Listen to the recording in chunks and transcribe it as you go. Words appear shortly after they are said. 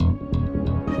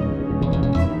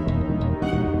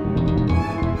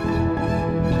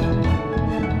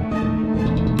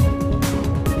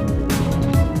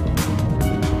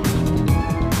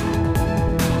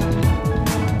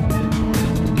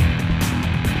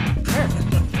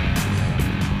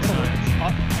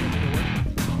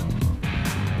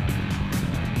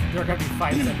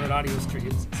5 separate audio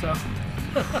streams. So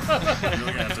You're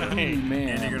gonna have to, man.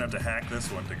 Andy, you're gonna have to hack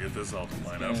this one to get this all to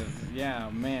line up. Yeah,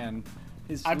 man.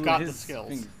 I've got the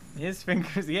skills. His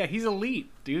fingers, yeah, he's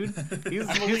elite, dude. His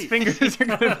elite. fingers are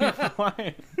gonna be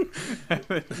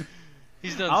flying.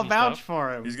 He's done I'll some vouch stuff.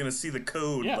 for him. He's gonna see the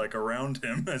code like around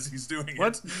him as he's doing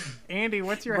it. Andy?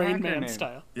 What's your Rain hacker Man name?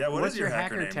 style. Yeah, What's is your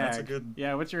hacker name? tag? That's a good.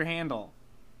 Yeah, what's your handle?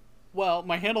 Well,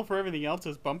 my handle for everything else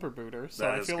is Bumper Booter, so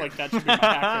That I is feel good. like that should be my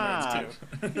hacker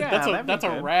name too. Yeah, That's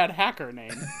a rad hacker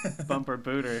name. Bumper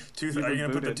Booter. Are you gonna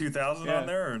put the 2000 Yeah. on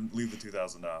there or leave the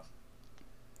 2000 off?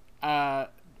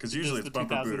 Because usually Does it's the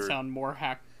Bumper 2000 Booter. sound more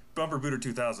hack? Bumper Booter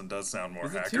 2000 does sound more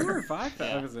Is it hacker. 2 or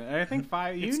 5,000? I think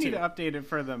 5. You It's need 2. to update it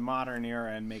for the modern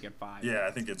era and make it 5. Yeah,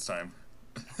 I think it's time.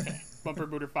 Bumper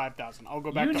Booter 5000. I'll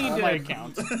go back You to need all to- my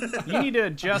accounts. You need to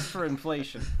adjust for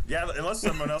inflation. Yeah, unless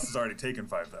someone else has already taken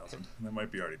 5,000. That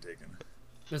might be already taken.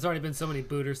 there's already been so many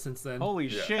booters since then. Holy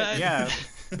Yeah. shit, yeah.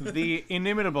 The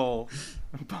inimitable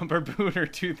Bumper Booter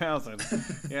 2000.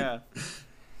 Yeah.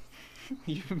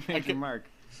 You make your mark.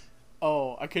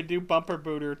 Oh, I could do Bumper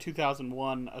Booter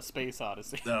 2001: A Space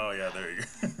Odyssey. Oh, yeah, there you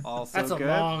go. Also That's a good.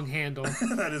 long handle.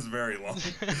 That is very long.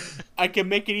 I can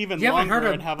make it even You haven't longer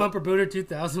heard and of have Bumper Booter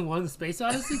 2001: Space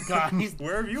Odyssey? God,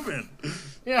 Where have you been?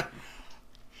 yeah.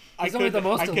 He's only the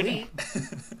most elite.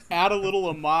 add a little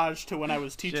homage to when I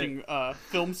was teaching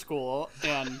film school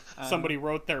and somebody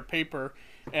wrote their paper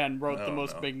and wrote the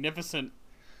most magnificent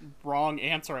wrong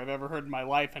answer I've ever heard in my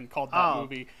life and called that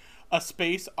movie A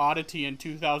Space Oddity in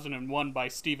 2001 by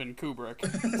Steven Kubrick.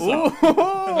 So,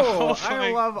 Oh, I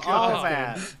my love all God.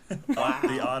 that.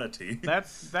 The oddity. That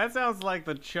sounds like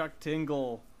the Chuck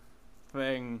Tingle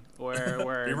thing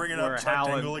where You're bringing where up Chuck Hal,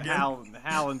 Tingle and, again?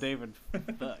 Hal and David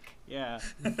fuck. Yeah.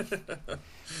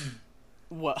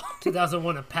 well,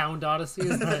 2001: A Pound Odyssey.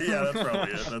 Is that? Yeah, that's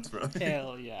probably it. That's probably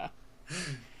hell yeah.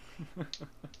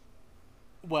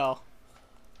 Well,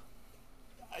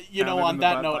 you know, Founded on in the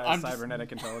that butt note, by a I'm just,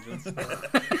 cybernetic intelligence.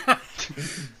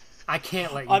 I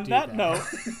can't let you on do that note,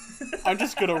 I'm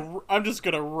just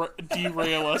gonna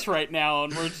derail us right now,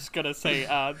 and we're just gonna say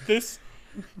this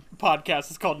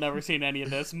podcast is called Never Seen Any of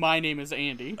This. My name is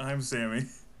Andy. I'm Sammy.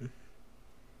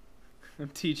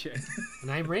 TJ.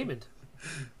 And I'm Raymond.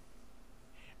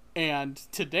 And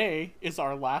today is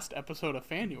our last episode of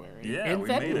Fanuary. Yeah, In we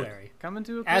made February. Coming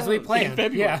to a close. As we planned.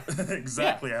 February. Yeah. it.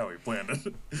 Exactly how we planned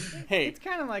it. Hey, It's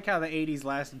kind of like how the 80s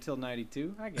lasted until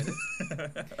 92. I get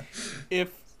it. if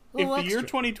Little the year extra.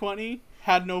 2020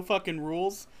 had no fucking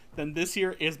rules, then this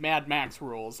year is Mad Max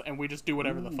rules, and we just do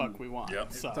whatever the fuck we want.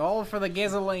 Yep. So It's all for the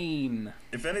gasoline.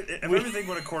 If everything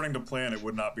went according to plan, it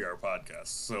would not be our podcast.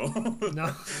 So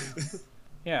No.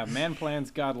 Yeah, man plans,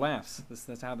 God laughs.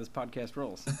 That's how this podcast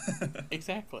rolls.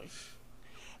 exactly.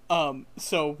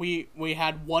 So we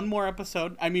had one more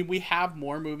episode. I mean, we have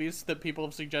more movies that people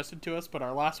have suggested to us, but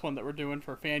our last one that we're doing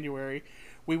for Fanuary,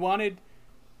 we wanted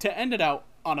to end it out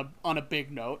on a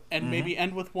big note and maybe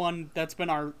end with one that's been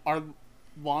our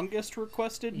longest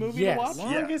requested movie Yes. to watch.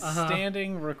 Longest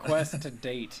standing request to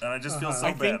date. and I just feel so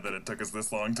I bad think- that it took us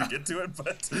this long to get to it,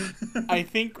 but I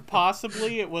think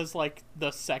possibly it was like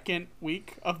the second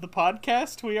week of the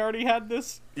podcast we already had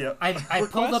this. yeah. I pulled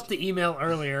Request? up the email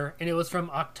earlier, and it was from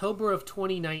October of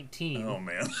 2019. Oh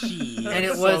man. And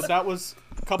it So was that was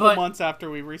a couple but- months after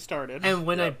we restarted. And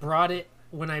when I brought it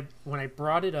when I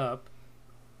brought it up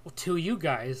to you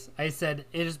guys, I said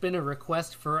it has been a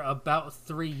request for about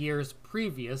 3 years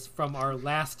previous from our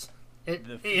last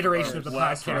iteration of the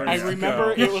last podcast. run. I Yeah.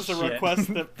 remember it was a Shit.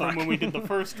 request that from when we did the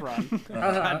first run.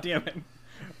 God damn it.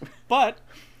 But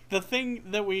the thing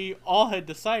that we all had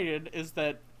decided is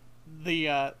that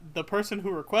the person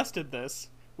who requested this,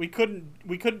 we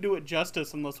couldn't do it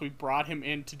justice unless we brought him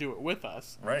in to do it with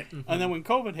us. Right. And then when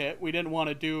COVID hit, we didn't want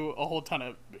to do a whole ton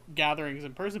of gatherings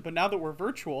in person. But now that we're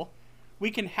virtual, we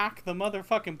can hack the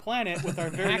motherfucking planet with our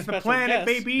very Hack special the planet, guest,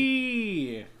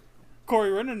 baby!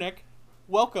 Corey Rindernick.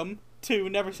 Welcome to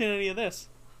Never Seen Any of This.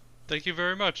 Thank you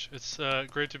very much. It's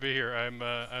great to be here.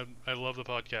 I love the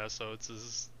podcast, so this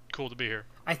is cool to be here.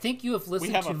 I think you have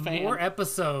listened have to a fan. more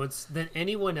episodes than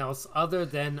anyone else other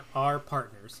than our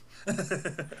partners.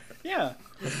 Yeah.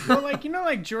 Well, like,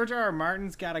 like George R. R.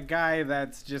 Martin's got a guy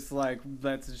that's just like a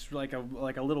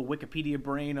little Wikipedia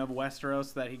brain of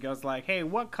Westeros that he goes like, hey,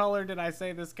 what color did I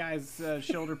say this guy's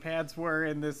shoulder pads were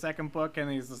in this second book?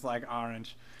 And he's just like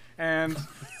orange. And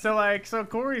so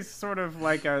Corey's sort of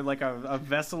like a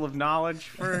vessel of knowledge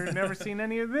for never seen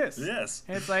any of this. Yes.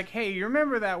 And it's like, hey, you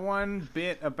remember that one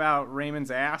bit about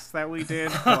Raymond's ass that we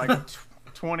did for like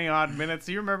 20 odd minutes.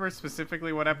 Do you remember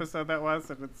specifically what episode that was?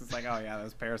 And it's just like, oh yeah, that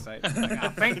was Parasite. Like, oh,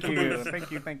 thank you.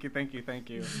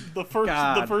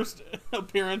 The first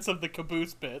appearance of the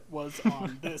caboose bit was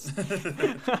on this.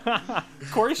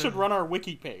 Corey should run our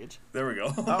wiki page. There we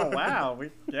go. Oh wow,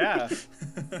 yeah.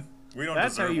 We don't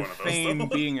That's how deserve you one of those. feign Though.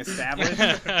 being established.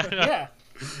 Yeah.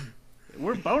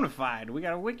 We're bona fide. We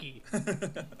got a wiki.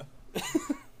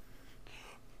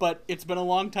 But it's been a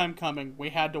long time coming. We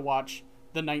had to watch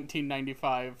the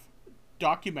 1995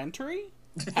 documentary.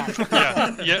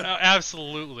 yeah,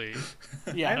 absolutely.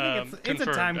 Yeah, I think it's a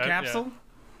confirmed. time Yeah. capsule.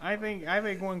 I think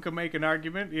one could make an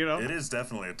argument. You know, It is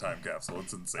definitely a time capsule.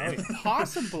 It's insane.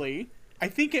 possibly. I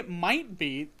think it might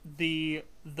be the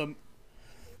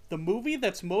movie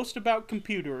that's most about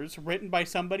computers, written by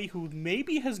somebody who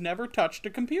maybe has never touched a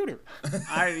computer.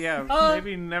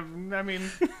 maybe never. I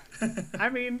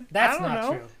mean, That's I don't not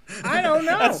know. true. I don't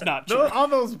know. That's not true. All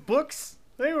those books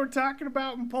they were talking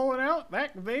about and pulling out,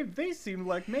 that they seemed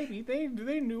like maybe they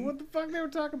knew what the fuck they were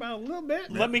talking about a little bit.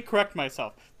 Let me correct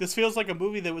myself. This feels like a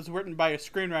movie that was written by a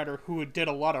screenwriter who did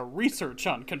a lot of research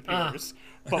on computers,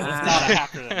 but was not a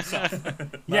hacker himself.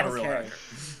 Not a real okay. hacker.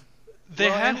 They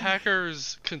Well, had I'm-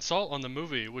 hackers consult on the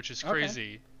movie, which is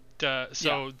crazy.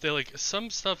 So they like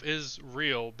some stuff is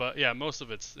real, but yeah, most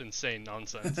of it's insane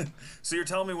nonsense. So you're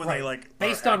telling me when they like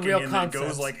Based are on real hacking and it goes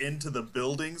concepts. like into the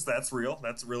buildings, that's real?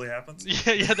 That's really happens?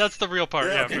 yeah, that's the real part.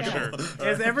 Yeah, okay, for sure. cool.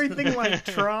 Is everything like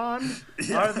Tron?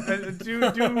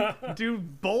 Do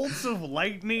bolts of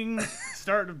lightning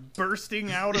start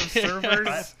bursting out of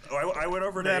servers? I went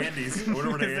over to That- Andy's. I went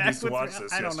over to Is that Andy's to what's watch real?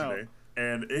 this I don't know. yesterday,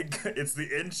 and it's the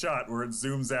end shot where it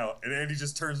zooms out, and Andy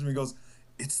just turns to me and goes,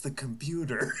 "It's the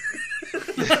computer."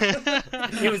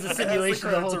 It was a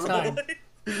simulation the whole time.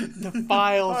 The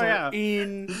files Oh, yeah. are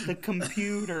in the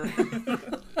computer.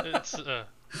 It's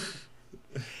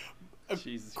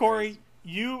Jesus Corey,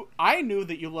 I knew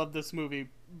that you loved this movie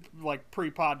like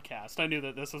pre-podcast. I knew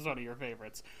that this was one of your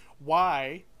favorites.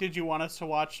 Why did you want us to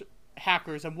watch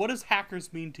Hackers, and what does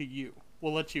Hackers mean to you?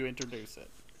 We'll let you introduce it.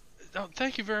 oh,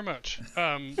 thank you very much.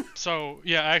 So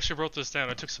yeah, I actually wrote this down.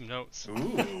 I took some notes.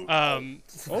 Ooh.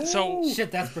 So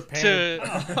Shit, that's prepared.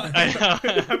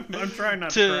 I'm trying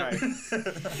not to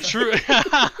To- cry. true.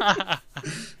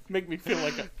 Make me feel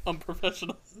like an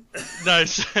unprofessional.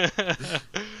 Nice.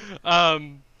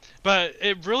 But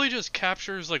it really just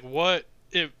captures like what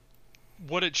it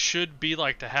should be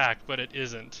like to hack, but it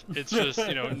isn't. It's just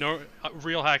no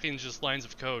real hacking is just lines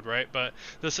of code, right? But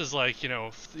this is like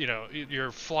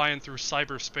you're flying through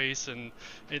cyberspace and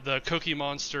the Cookie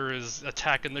Monster is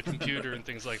attacking the computer and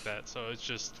things like that. So it's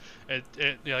just it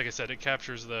like I said, it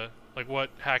captures the like what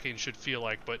hacking should feel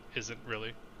like, but isn't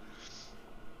really.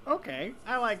 Okay,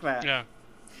 I like that. Yeah.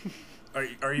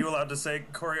 Are you allowed to say,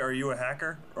 Corey? Are you a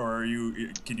hacker, or are you?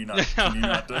 Can you not? Can you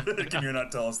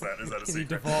not tell us that? Is that a Can you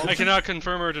secret? divulge? I cannot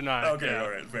confirm or deny. Okay, Yeah. all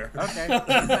right, fair. Okay, he's not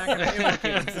gonna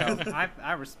implicate himself.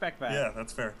 I respect that. Yeah,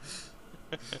 that's fair.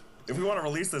 If we want to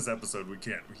release this episode, we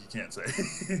can't. We can't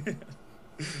say.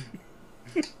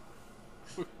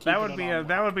 That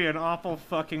would be an awful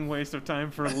fucking waste of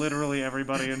time for literally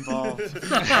everybody involved. And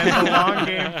the long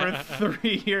game for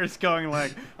 3 years going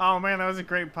like, oh man, that was a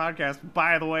great podcast.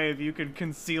 By the way, if you could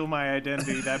conceal my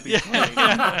identity, that'd be great.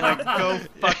 Like, go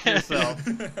fuck yourself.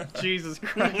 Jesus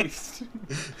Christ.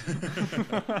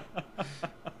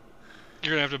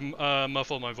 You're gonna have to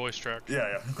muffle my voice track.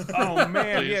 Yeah. Oh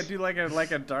man, Please. yeah, do like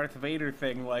a Darth Vader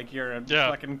thing, like you're a Yeah.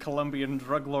 fucking Colombian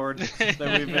drug lord that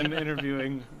we've been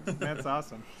interviewing. That's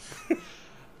awesome.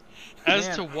 As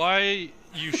Man. to why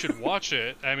you should watch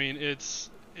it, I mean, it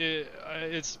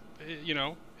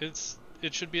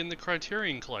should be in the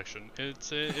Criterion Collection.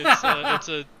 It's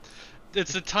a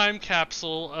time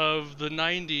capsule of the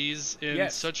 '90s in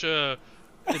Yes. such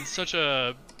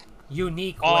a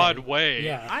Unique odd way.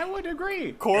 Yeah. I would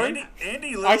agree. Corey,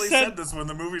 Andy literally said- said this when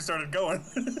the movie started going.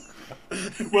 He Well,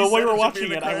 said we were it should be watching in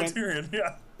the it, I went- Criterion,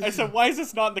 Yeah. I said, why is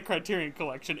this not in the Criterion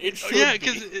Collection? It should Yeah, be.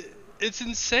 because it's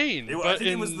insane, I but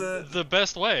think it in was the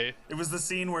best way. It was the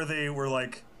scene where they were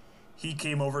like, he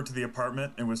came over to the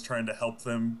apartment and was trying to help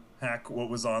them hack what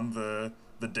was on the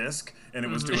disc, and it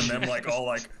was doing them like all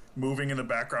like moving in the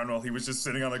background while he was just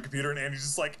sitting on the computer, and Andy's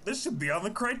just like, this should be on the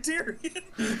Criterion.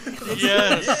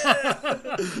 Yes.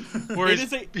 Where It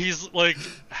he's, is he's like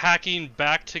hacking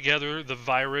back together the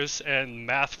virus, and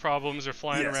math problems are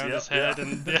flying Yes, around yep, his head, yeah.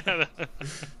 and yeah.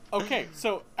 Okay,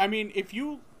 so I mean, if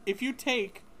you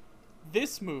take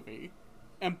this movie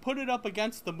and put it up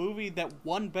against the movie that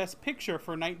won Best Picture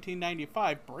for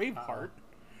 1995, Braveheart,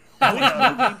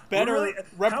 better How many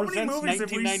represents movies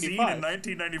have we seen in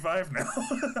 1995. 1995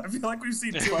 now? I feel like we've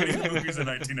seen too many movies in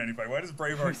 1995. Why does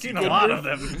Braveheart Seen keep a lot of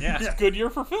them. Yeah. Good year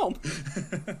for film.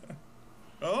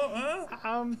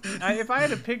 If I had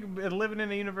to pick living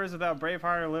in a universe without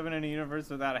Braveheart or living in a universe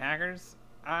without hackers,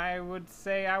 I would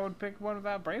say I would pick one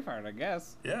without Braveheart, I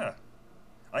guess. Yeah.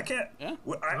 I can't. Yeah.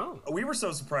 We were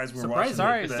so surprised when we were watching.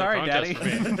 Sorry, that- sorry, Daddy. we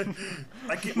couldn't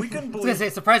I was gonna believe. say,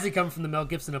 surprising coming from the Mel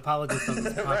Gibson apologist on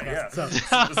this podcast. Right, yeah. So,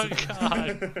 Oh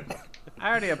God. I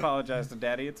already apologized to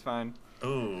Daddy. It's fine.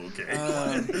 Oh, okay.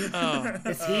 Oh,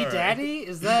 is he daddy?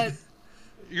 Is that?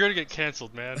 you're gonna get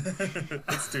canceled, man.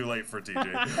 It's too late for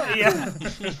TJ. Yeah.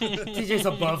 TJ's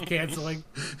above canceling.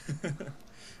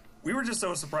 We were just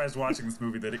so surprised watching this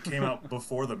movie that it came out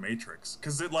before The Matrix,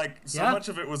 because it so Yeah. much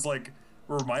of it was like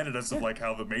reminded us of like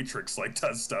how The Matrix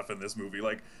does stuff in this movie.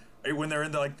 Like when they're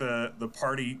in the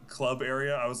party club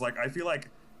area, I was like, I feel like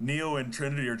Neo and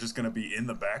Trinity are just gonna be in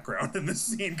the background in this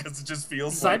scene because it just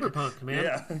feels Cyberpunk, man.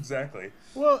 Yeah, exactly.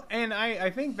 Well, and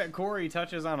I think that Corey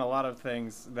touches on a lot of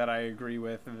things that I agree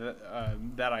with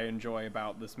that I enjoy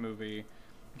about this movie,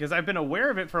 because I've been aware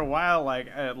of it for a while.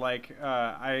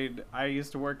 I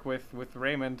used to work with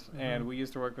Raymond, and we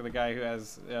used to work with a guy who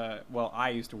has I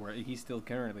used to work. He still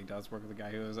currently does work with a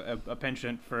guy who has a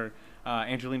penchant for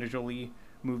Angelina Jolie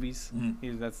movies.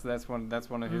 That's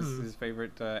one of his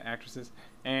favorite actresses,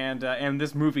 and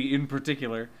this movie in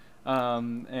particular. We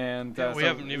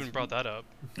haven't even brought that up.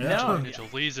 Yeah. Angelina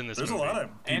Jolie's in this There's movie. a lot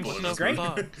of people in she's this great.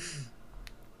 movie. Fuck.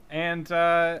 And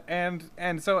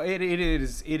so it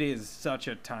is such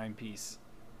a timepiece.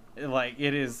 Like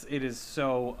it is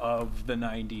so of the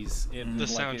 90s. The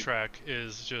soundtrack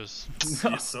is just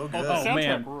It's so good. Oh, Soundtrack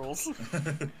man. rules.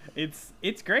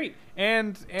 It's great.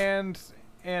 And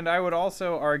I would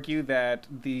also argue that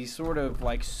the sort of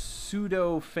like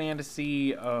pseudo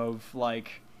fantasy of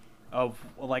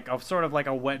sort of like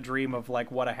a wet dream of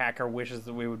like what a hacker wishes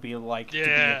that we would be like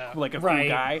Yeah. to be like a Right.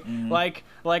 cool guy,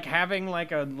 like having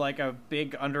like a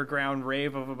big underground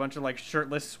rave of a bunch of like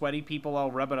shirtless sweaty people all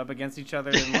rubbing up against each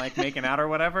other and like making out or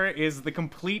whatever is the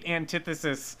complete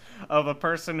antithesis of a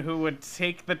person who would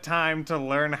take the time to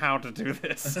learn how to do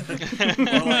this. Or like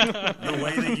the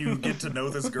way that you get to know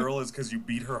this girl is because you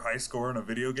beat her high score in a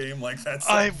video game. Like that's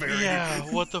like, very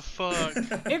what the fuck?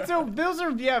 Those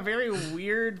are very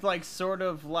weird, like sort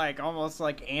of like almost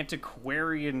like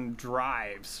antiquarian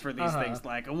drives for these things.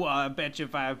 Like, well, I bet you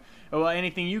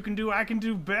anything you can do, I can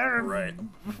do better. Right.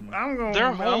 I'm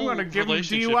Their gonna whole give him a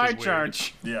relationship is DUI weird.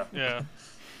 charge. Yeah. Yeah.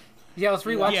 Yeah, I was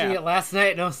rewatching Yeah. it last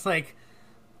night, and I was like,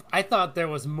 I thought there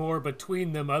was more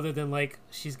between them other than like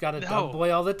she's got a dumb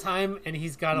boy all the time, and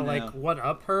he's got to like one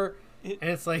up her. And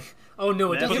it's like, oh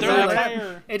no, it But doesn't their really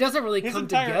entire- it doesn't really his come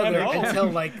entire together MO. until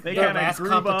like They their kinda last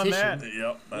groove on competition. that.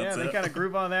 Yep. That's They it. kind of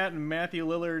groove on that, and Matthew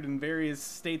Lillard in various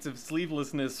states of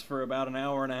sleevelessness for about an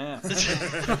hour and a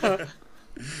half.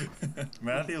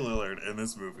 Matthew Lillard in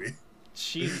this movie.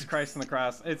 Jesus Christ on the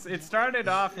cross! It started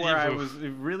off where I was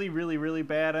really, really, really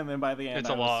bad, and then by the end It's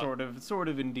I a was lot. sort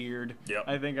of endeared. Yep.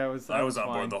 I think I was I was on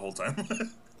fine. board the whole time.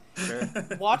 Sure.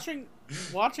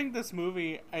 watching this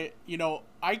movie,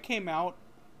 I came out,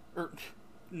 or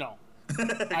no,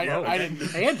 I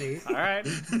didn't. Andy, All right.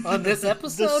 on this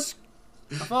episode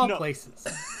of all No. places.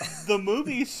 The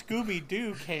movie Scooby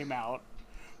Doo came out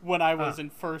when I was in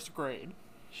first grade,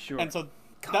 Sure. and so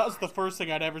that was the first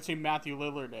thing I'd ever seen Matthew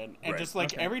Lillard in, and Right. just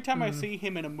like Okay. every time I see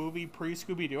him in a movie pre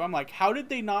Scooby Doo, I'm like, how did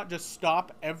they not just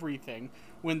stop everything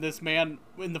when this man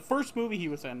in the first movie he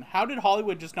was in? How did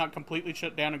Hollywood just not completely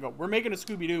shut down and go, we're making a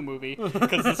Scooby Doo movie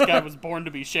because this guy was born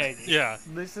to be Shaggy? Yeah.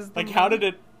 This is the Like, how did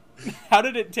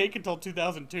it take until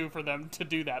 2002 for them to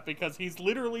do that? Because he's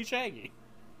literally Shaggy.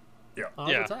 All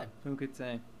Yeah. the time. Who could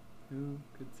say? Who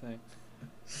could say?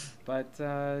 But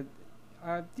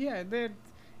yeah,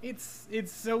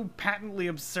 it's so patently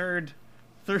absurd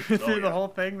through yeah. the whole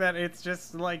thing that it's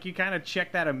just like you kind of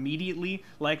check that immediately,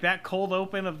 like that cold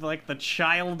open of like the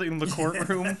child in the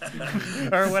courtroom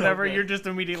or whatever. good. You're just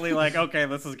immediately like, okay,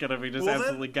 this is gonna be just Well, then-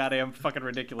 absolutely goddamn fucking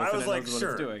ridiculous. I and was it like, knows what sure,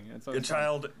 it's doing. And so a it's fine.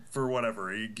 child for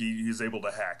whatever he's able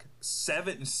to hack.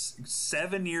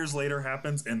 7 years later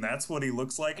happens, and that's what he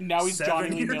looks like. And now he's 7 Johnny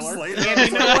Lee years Miller. later.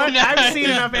 And you know what? I've seen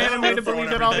enough I'm anime to throwing believe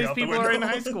that all everything these out the people are in window.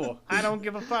 high school. I don't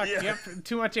give a fuck. Yeah. Yep,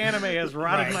 too much anime has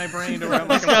rotted Right. my brain to where I'm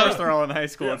like, of course they're all in high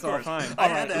school. Yeah, It's of all course. fine. I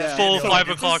had to ask Full Andy, 5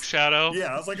 is o'clock this- shadow. Yeah,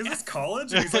 I was like, is this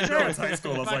college? And he's like, no, it's high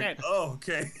school. And I was Fuck like, it. oh,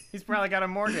 okay. He's probably got a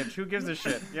mortgage. Who gives a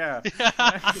shit? Yeah.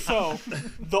 So,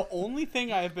 the only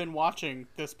thing I've been watching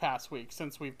this past week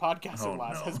since we've podcasted Oh,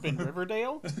 last no. has been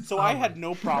Riverdale. So I had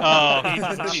no Oh, problem with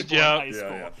ages of people yeah. in high school.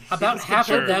 Yeah. About half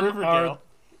Sure. of them are Riverdale.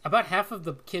 about half of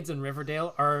the kids in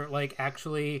Riverdale are like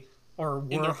actually or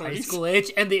In were their high 30s. school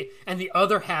age, and the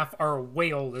other half are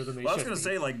way older than they Well, I was should gonna be.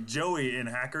 say like Joey in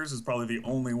Hackers is probably the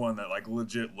only one that like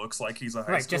legit looks like he's a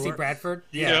high Right, schooler. Jesse Bradford.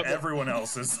 Yeah, Yep. everyone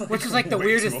else is. Like, Which is like the way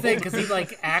weirdest too thing old. because he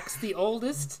like acts the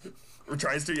oldest. Or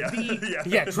tries to. Yeah. Yeah.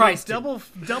 Yeah, tries to. Double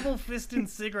fisting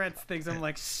cigarettes things. I'm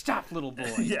like, stop, little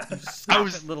boy. Yeah. Stop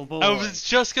it, little boy. I was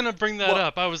just gonna bring that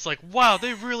up. I was like, wow,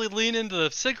 they really lean into the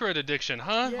cigarette addiction,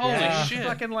 huh? Yeah, Holy Yeah. shit.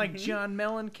 fucking like John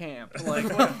Mellencamp. Like,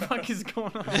 what the fuck is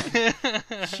going on?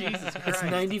 Jesus It's Christ.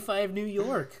 95 New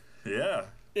York. Yeah.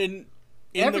 In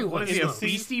Everyone What the, is he, in a the season,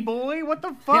 Beastie Boy? What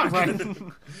the fuck? Right.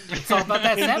 It's all about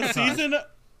that in the sabotage. season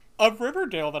of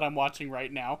Riverdale that I'm watching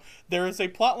right now, there is a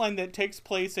plotline that takes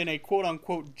place in a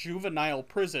quote-unquote juvenile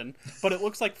prison, but it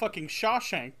looks like fucking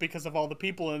Shawshank because of all the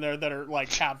people in there that are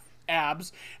like have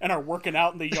abs and are working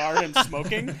out in the yard and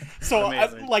smoking. So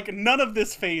Amazing. like none of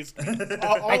this phased me.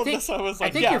 All I of think, this I was I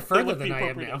like, think yeah, you're they further would than be I am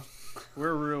appropriate. now.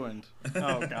 We're ruined.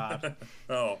 Oh, God.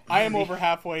 Oh. I am over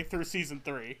halfway through season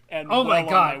 3 and Oh my well on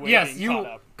god, way yes, to being you. caught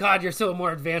up. God, you're so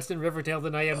more advanced in Riverdale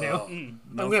than I am now.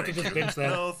 No, I'm gonna have to thank just you. binge that.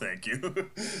 No, thank you.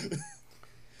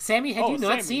 Sammy, had Oh, you not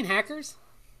Sammy. seen Hackers?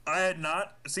 I had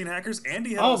not seen Hackers.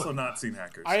 Andy had Oh also my- not seen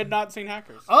Hackers. I had not seen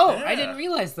Hackers. Oh, Yeah. I didn't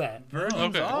realize that. No.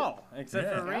 Okay. All, except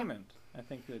for Yeah. Raymond. I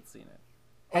think you had seen it.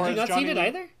 Had Or you as not Johnny seen it Lee-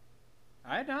 either?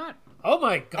 I had not. Oh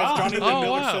my As god. Johnny Lee Oh,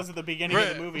 Miller wow. says at the beginning of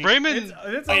the movie. Raymond,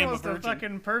 It's I am a almost a virgin.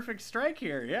 fucking perfect strike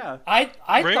here, yeah. I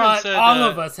Raymond thought said, all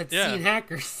of us had yeah. seen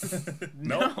Hackers.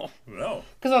 No. No.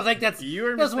 Because I was like, that's You were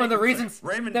one of the mistaken, reasons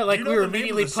Raymond, that like do you we know were the name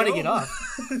of immediately the putting show? it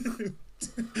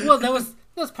off. Well, that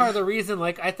was part of the reason.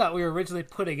 Like I thought we were originally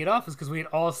putting it off is because we had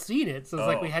all seen it. So it's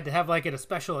like Oh. we had to have like a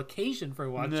special occasion for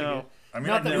watching No. it. I mean,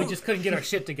 Not I that knew, we just couldn't get our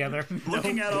shit together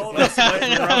looking at all of us,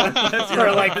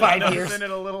 for like 5 years. Noticing it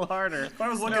a little harder. if I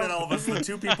was looking at all of us, the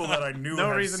two people that I knew No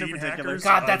have reason in seen particular. Hackers.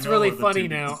 God, I that's know really are the funny two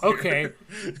now. people. Okay.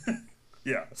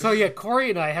 Yeah. So yeah, Corey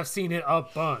and I have seen it a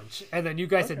bunch, and then you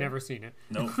guys had never seen it.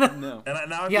 No. No. And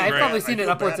now I Yeah, feel I've probably bad. seen I it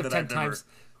feel upwards bad of that 10 I've never- times.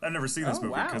 I've never seen this Oh,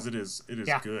 movie wow. because it is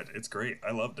Yeah. good. It's great.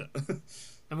 I loved it.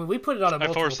 I mean, we put it on at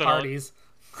multiple forced it on- parties.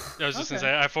 I was just gonna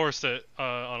say I forced it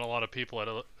on a lot of people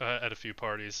at a few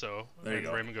parties. So There you and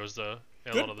go. Raymond goes to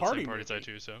a Good lot of the party same parties I movie.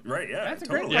 too. So Right? Yeah. That's a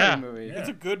totally. great Yeah. party movie. Yeah. It's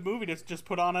a good movie to just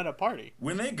put on at a party.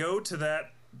 When they go to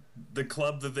the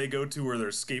club that they go to where they're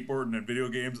skateboarding and video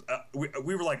games,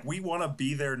 we were like, we want to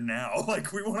be there now.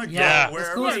 Like, we want to Yeah, go that's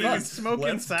wherever cool as it fuck. is. Smoke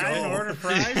Let's inside go. and order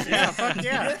fries? Yeah, fuck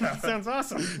yeah. Sounds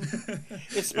awesome.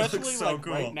 Especially so like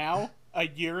cool. right now, a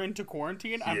year into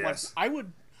quarantine, I'm Yes. like,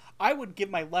 I would give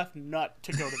my left nut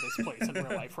to go to this place in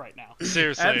real life right now.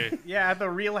 seriously, At the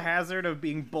real hazard of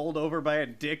being bowled over by a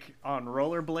dick on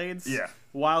rollerblades Yeah.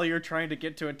 while you're trying to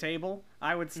get to a table,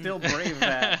 I would still brave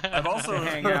that. I've also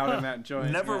Hang out in that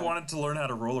joint. never yeah. wanted to learn how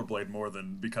to rollerblade more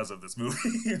than because of this movie.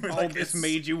 Oh, Like, this it's-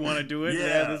 made you want to do it?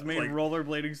 Yeah, this made like-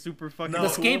 rollerblading super fucking No,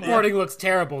 The cool. skateboarding looks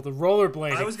terrible. The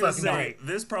rollerblading, I was gonna fucking say great.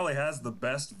 this probably has the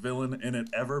best villain in it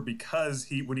ever because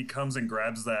when he comes and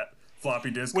grabs that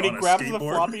floppy disk When he on a grabs the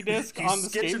skateboard, floppy disk he's on the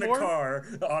sketching skateboard? a car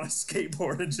on a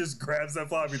skateboard and just grabs that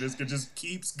floppy disk and just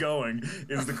keeps going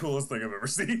is the coolest thing I've ever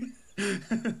seen.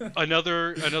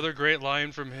 another great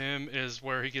line from him is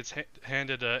where he gets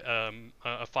handed a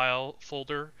file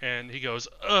folder and he goes,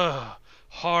 "Ugh,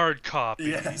 hard copy."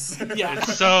 Yes. Yeah.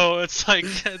 It's like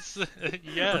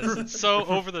it's so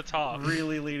over the top.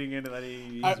 Really leading into that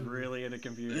he's really into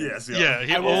computers. Yes. Yeah,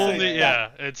 he I will say only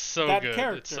that- it's so that good.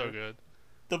 character- It's so good.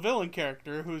 The villain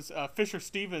character, who's Fisher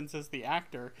Stevens as the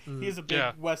actor, he's a big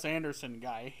Yeah. Wes Anderson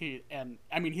guy. He's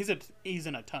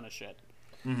in a ton of shit.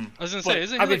 I was gonna But- say,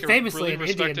 isn't I he mean, like a famously really an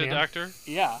Indian respected man. actor?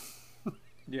 Yeah,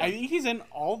 Yeah. I think he's in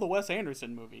all the Wes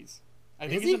Anderson movies. I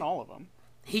think Is he's he? in all of them.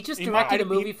 He just He- directed a I-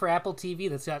 movie for Apple TV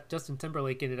that's got Justin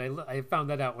Timberlake in it. I found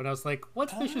that out when I was like,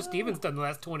 what's Fisher Stevens done the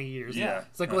last 20 years? Yeah.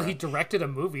 It's like, well, he directed a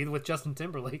movie with Justin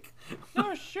Timberlake.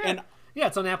 Oh, shit. And Yeah,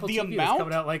 it's on Apple The TV. It's amount-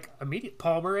 coming out like immediate.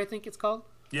 Palmer, I think it's called.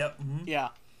 Yep. mhm. yeah,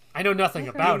 I know nothing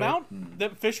the about it. amount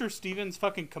that Fisher Stevens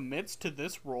fucking commits to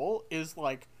this role is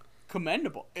like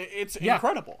commendable. It's Yeah.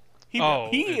 incredible. He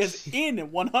it's- is in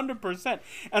 100%.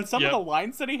 And some Yep. of the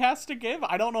lines that he has to give,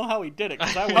 I don't know how he did it.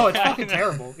 'Cause I Oh, was, it's fucking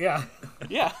terrible. Yeah.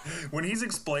 yeah. When he's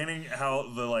explaining how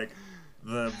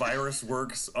the virus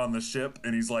works on the ship,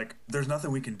 and he's like, "There's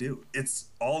nothing we can do. It's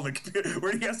all in the computer."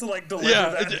 Where he has to like deliver Yeah,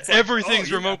 that. It's like, everything's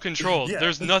oh, yeah. remote controlled. Yeah.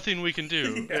 There's nothing we can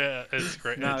do. Yeah, it's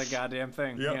great. Not a It's- goddamn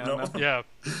thing. Yep, yeah, no. nothing. Yeah.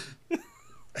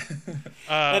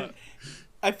 And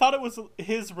I thought it was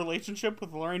his relationship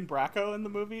with Lauren Bracco in the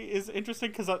movie is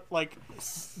interesting because like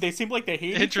they seem like they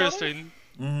hate each other. Interesting.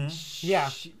 Yeah.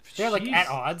 They're like She's- at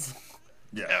odds.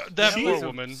 Yeah. That She's poor a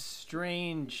woman.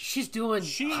 Strange. She's doing.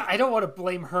 I don't want to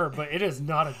blame her, but it is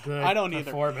not a good I don't either.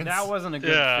 performance. That wasn't a good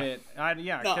Yeah. fit.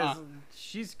 Because Nuh-uh.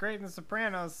 she's great in The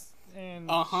Sopranos, and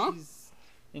Uh-huh.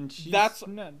 she's That's-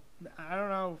 not, I don't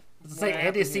know. It's like what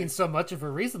Andy's happened seen so much of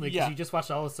her recently because Yeah. you just watched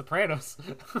all of Sopranos.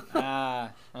 here. Okay.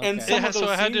 And some of So those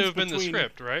it had to scenes have been the between-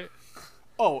 script, right?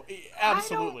 Oh,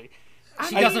 absolutely.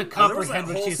 She I- doesn't Well, there was comprehend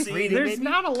that what whole she's scene- reading. There's maybe?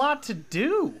 not a lot to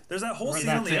do. There's that whole Or scene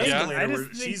that's on the it. Yeah. escalator I where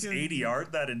just she's think-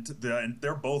 ADR'd and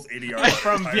they're both ADR'd.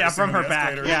 From her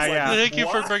back. Yeah, yeah. Thank you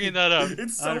for Why? bringing that up.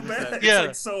 It's so 100%. bad. It's Yeah.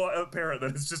 like so apparent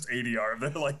that it's just ADR. They're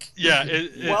like, Yeah,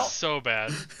 it's Well- so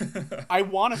bad. I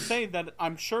want to say that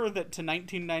I'm sure that to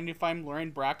 1995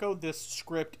 Lorraine Bracco, this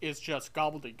script is just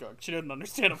gobbledygook. She didn't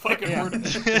understand a fucking word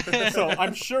of it. So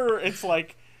I'm sure it's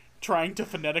like trying to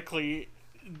phonetically,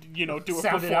 do a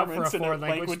Sound it out for a performance in a foreign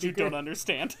language language you speaker. don't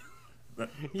understand.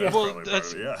 that's Yeah. Well, probably that's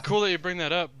part of it, yeah. cool that you bring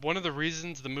that up. One of the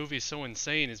reasons the movie's so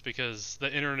insane is because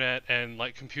the internet and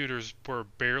like computers were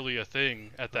barely a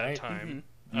thing at that Right.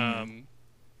 time.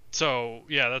 So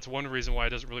yeah, that's one reason why it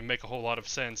doesn't really make a whole lot of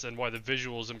sense, and why the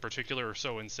visuals in particular are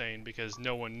so insane, because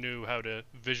no one knew how to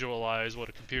visualize what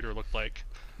a computer looked like.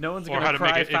 No one's Or gonna how to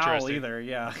make cry it foul interesting. either.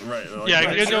 Yeah. Right. they're like, Yeah,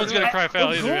 right, no one's gonna cry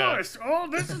foul Of either. Yeah. course. Oh,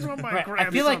 this is what my Right,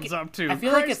 grandson's up to. I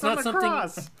feel like it's Christ on not the something.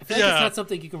 cross. I feel like Yeah. it's not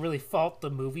something you can really fault the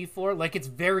movie for. Like, it's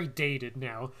very dated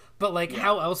now, but like,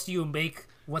 how else do you make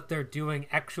what they're doing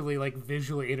actually like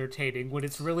visually entertaining when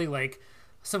it's really like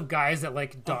some guys at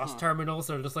like DOS terminals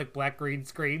that are just like black green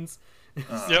screens?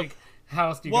 Yep. How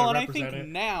else do you Well, gotta and I represent think it?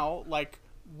 now, like,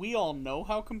 we all know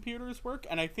how computers work,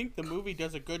 and I think the movie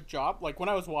does a good job. Like, when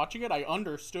I was watching it, I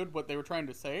understood what they were trying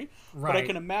to say, but I Right.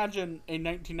 can imagine a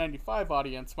 1995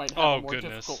 audience might have Oh, a more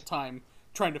goodness. difficult time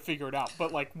trying to figure it out.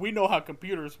 But, like, we know how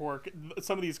computers work.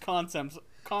 Some of these concepts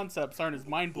aren't as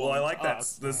mind-blowing Well, I like to that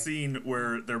us. the scene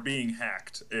where they're being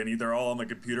hacked and they're all on the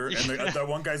computer, and that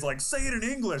one guy's like, "Say it in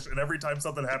English," and every time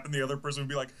something happened, the other person would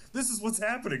be like, "This is what's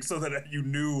happening," so that you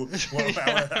knew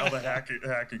how the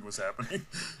hacking was happening.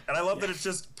 And I love that it's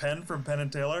just Penn from Penn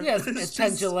and Teller. Yeah, it's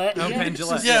Penn Jillette. Oh, yeah. Penn Just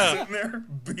Gillette. Yeah. sitting there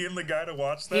being the guy to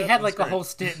watch that. He had That's like a great. whole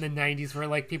stint in the '90s where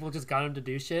like people just got him to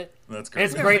do shit. That's And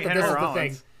it's great. great that this is Henry the thing.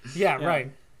 Rollins. Yeah,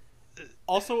 right.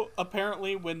 Also,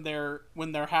 apparently, when they're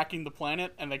hacking the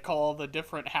planet and they call all the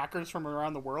different hackers from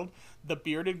around the world, the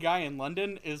bearded guy in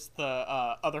London is the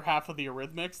other half of the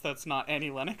Eurythmics. That's not Annie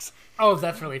Lennox. Oh,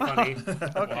 that's really funny.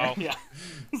 Wow. Yeah,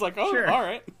 it's like, oh, Sure. all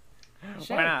right.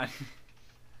 Sure. Why not?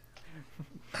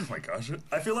 Oh my gosh.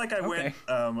 I feel like I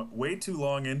went way too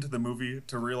long into the movie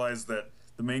to realize that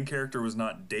the main character was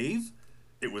not Dave.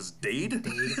 It was Dade. I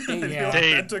feel yeah. like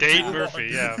Dade- that took Dade too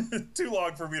Murphy, long- yeah. too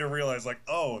long for me to realize, like,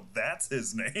 oh, that's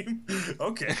his name.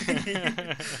 Okay.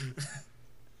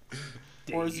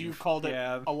 Or as you called it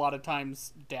Yeah. a lot of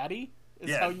times, Daddy is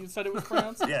Yeah. how you said it was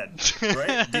pronounced. Yeah,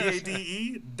 right?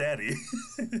 Dade, Daddy.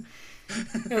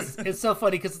 It's so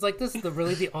funny because it's like this is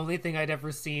really the only thing I'd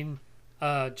ever seen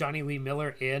Johnny Lee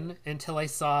Miller in until I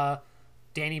saw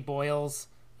Danny Boyle's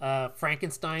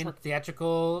Frankenstein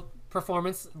theatrical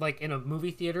performance like in a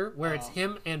movie theater where it's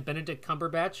him and Benedict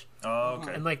Cumberbatch Oh,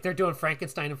 okay. and like they're doing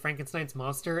Frankenstein and Frankenstein's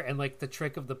monster, and like the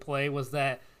trick of the play was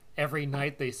that every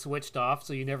night they switched off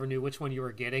so you never knew which one you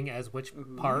were getting as which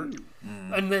part.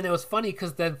 And then it was funny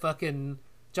because then fucking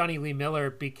Johnny Lee Miller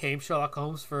became Sherlock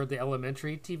Holmes for the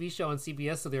Elementary TV show on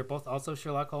CBS, so they were both also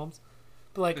Sherlock Holmes.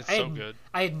 But like It's I so had, good.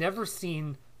 I had never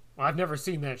seen, well, I've never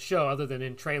seen that show other than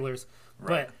in trailers,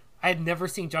 Right. but I had never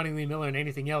seen Johnny Lee Miller in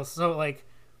anything else. So like,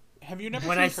 Have you never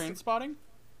When seen I Train Spotting?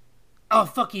 oh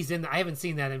fuck, he's in. I haven't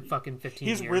seen that in fucking 15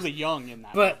 He's years. really young in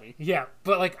that But movie. yeah,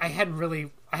 but like I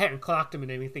hadn't clocked him in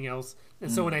anything else, and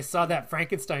so when I saw that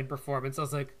Frankenstein performance, I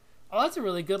was like, oh, that's a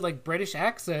really good like British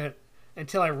accent.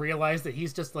 Until I realized that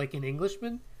he's just like an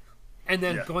Englishman, and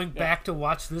then Yeah. going back to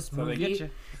watch this they movie, get you.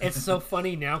 it's so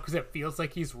funny now because it feels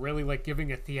like he's really like giving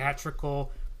a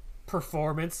theatrical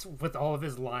performance with all of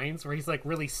his lines, where he's like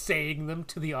really saying them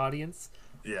to the audience.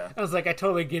 Yeah. I was like, I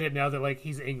totally get it now that like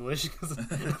he's English. 'Cause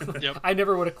Yep. I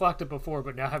never would have clocked it before,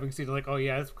 but now having seen it, like, oh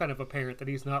yeah, it's kind of apparent that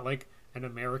he's not like an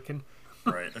American.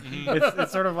 Right.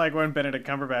 It's sort of like when Benedict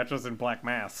Cumberbatch was in Black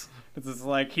Mass. It's just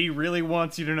like he really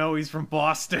wants you to know he's from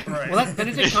Boston. Right. Well, that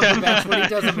Benedict Cumberbatch, when he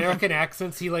does American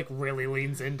accents, he like really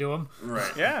leans into him.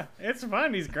 Right. Yeah, it's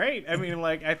fun. He's great. I mean,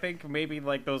 like, I think maybe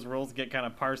like those roles get kind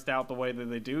of parsed out the way that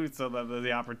they do, so that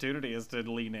the opportunity is to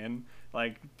lean in,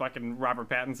 like fucking Robert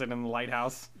Pattinson in The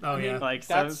Lighthouse. Oh yeah, Like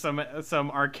That's-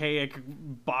 some archaic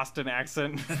Boston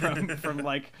accent from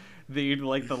like the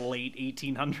late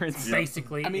 1800s.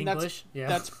 basically I mean, English. Yeah,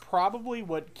 that's probably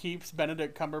what keeps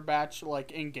Benedict Cumberbatch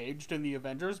like engaged in the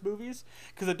Avengers movies,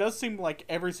 because it does seem like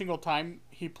every single time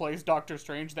he plays Doctor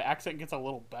Strange, the accent gets a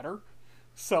little better.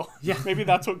 So Yeah. maybe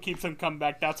that's what keeps him come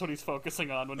back. That's what he's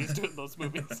focusing on when he's doing those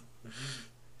movies.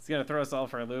 He's gonna throw us all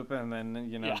for a loop, and then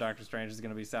Yeah. Doctor Strange is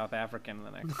gonna be South African in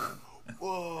the next one.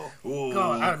 Whoa. Ooh.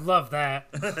 God, I would love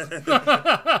that. The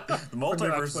multiverse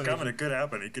is explanation. coming. It could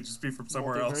happen. It could just be from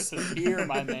somewhere else. Multiverse is here,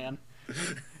 my man.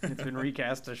 It's been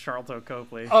recast as Charlton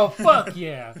Copley. Oh fuck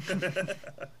yeah!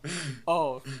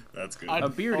 Oh, That's good. A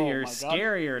beardier, oh my God.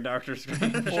 scarier Doctor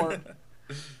Strange.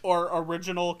 or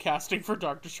original casting for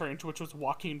Doctor Strange, which was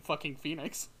Joaquin fucking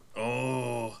Phoenix.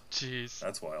 Oh, Jeez.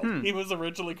 that's wild. He was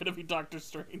originally going to be Doctor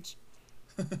Strange.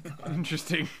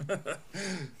 Interesting.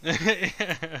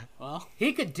 Well,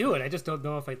 He could do it. I just don't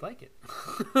know if I'd like it.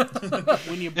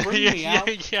 when you bring me Yeah,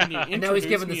 out, yeah. and you And now he's introduce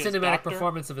given the me as cinematic Doctor,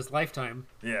 performance of his lifetime.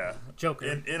 Yeah. Joker.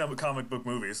 In a comic book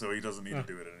movie, so he doesn't need to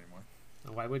do it anymore.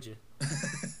 Why would you?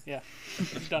 Yeah,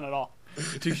 he's done it all.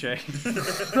 Touche.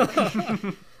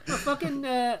 Well, fucking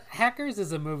Hackers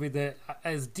is a movie that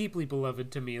is deeply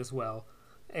beloved to me as well,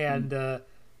 and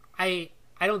I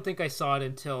don't think I saw it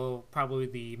until probably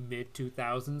the mid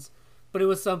 2000s, but it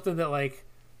was something that like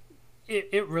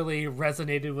it really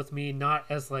resonated with me, not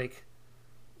as like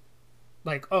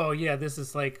oh yeah, this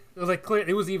is like it was like clear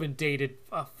it was even dated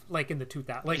like in the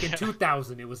 2000 like in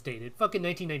 2000 it was dated, fucking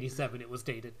 1997 it was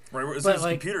dated, Right. As But, soon as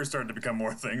like- computers started to become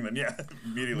more a thing, then yeah,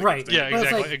 immediately. right? goes down. Yeah, But it's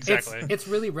exactly, like, exactly. It's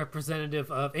really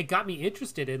representative of. It got me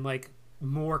interested in like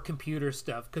more computer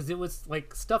stuff because it was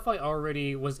like stuff I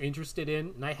already was interested in,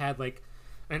 and I had like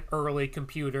an early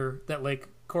computer that like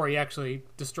Corey actually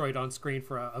destroyed on screen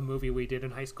for a movie we did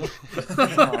in high school.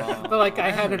 But like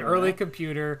I had an early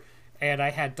computer and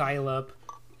I had dial-up,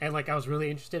 and like I was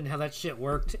really interested in how that shit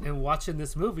worked. And watching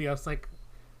this movie, I was like,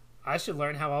 I should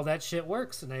learn how all that shit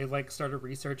works. And I like started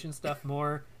researching stuff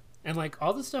more, and like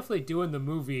all the stuff they do in the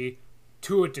movie,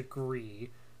 to a degree,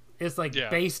 is like Yeah.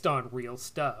 based on real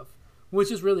stuff,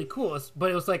 which is really cool. But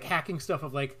it was like hacking stuff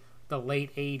of like the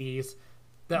late '80s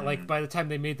that like by the time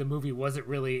they made the movie wasn't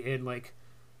really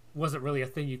a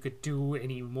thing you could do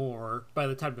anymore by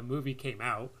the time the movie came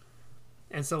out.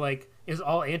 And so like it's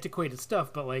all antiquated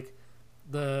stuff, but like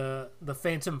the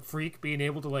Phantom Freak being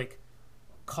able to like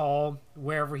call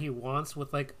wherever he wants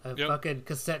with like a Yep. fucking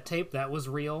cassette tape, that was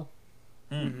real.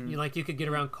 You like you could get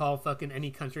around call fucking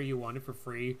any country you wanted for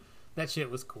free. That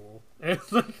shit was cool. It's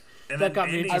like, And that then got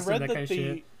me Andy- I interested in read that kind that of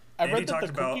shit. I Andy read that talked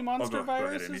the about- Cookie Monster go ahead,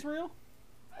 virus Andy. is real.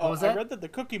 What was that? I read that the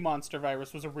Cookie Monster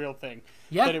virus was a real thing.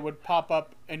 Yeah. That it would pop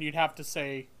up and you'd have to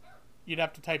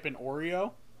type in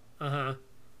Oreo. Uh-huh.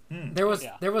 Hmm. There was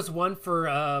Yeah. there was one for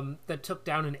that took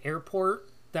down an airport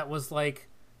that was like,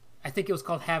 I think it was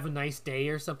called Have a Nice Day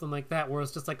or something like that, where it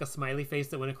was just like a smiley face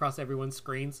that went across everyone's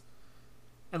screens,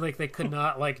 and like they could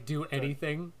not like do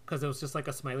anything because it was just like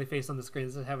a smiley face on the screen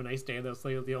that said Have a Nice Day, and that was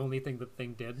like the only thing the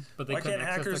thing did. But they Why couldn't can't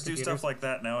access hackers their do computers. stuff like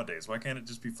that nowadays? Why can't it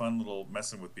just be fun little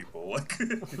messing with people? Like,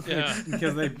 Yeah.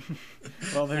 Because they,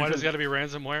 well, they're Why does just, it got to be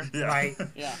ransomware? yeah. Right?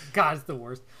 Yeah. God, it's the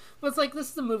worst. But it's like this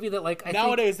is a movie that like I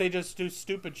Nowadays they just do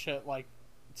stupid shit like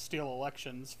steal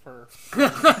elections for.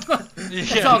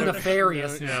 it's all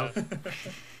nefarious Yeah. now.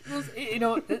 You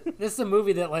know, this is a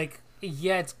movie that like,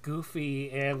 yeah, it's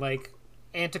goofy and like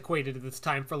antiquated at this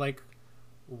time for like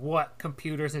what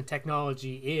computers and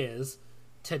technology is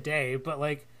today, but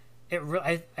like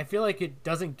I feel like it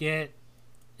doesn't get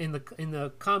in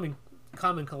the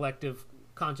common collective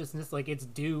consciousness like it's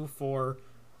due for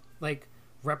like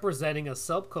representing a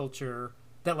subculture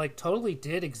that like totally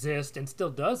did exist and still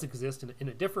does exist in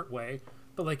a different way,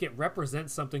 but like it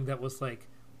represents something that was like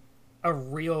a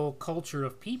real culture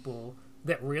of people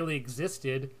that really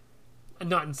existed,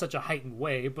 not in such a heightened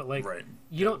way, but like Right.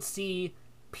 you don't see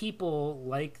people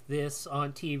like this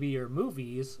on TV or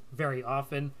movies very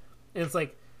often. And it's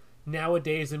like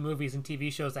nowadays in movies and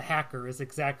TV shows, a hacker is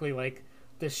exactly like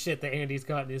the shit that Andy's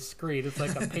got in his screen. It's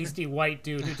like a pasty white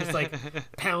dude who just like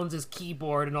pounds his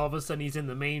keyboard and all of a sudden he's in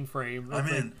the mainframe. I'm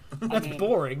That's, in. like, that's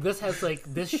boring. This has like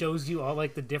this shows you all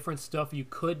like the different stuff you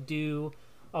could do,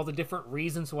 all the different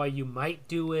reasons why you might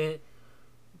do it.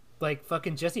 Like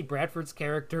fucking Jesse Bradford's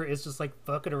character is just like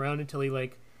fucking around until he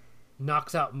like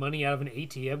knocks out money out of an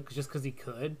ATM just because he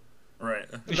could. Right.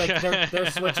 Like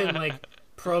they're switching like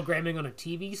programming on a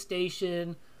TV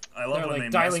station. I love They're, when like, they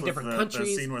dialing mess with different the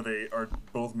countries. scene where they are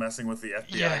both messing with the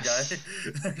FBI Yes. guy.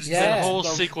 They're just Yeah. The whole The-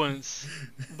 sequence.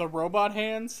 The robot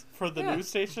hands for the Yeah. news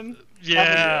station.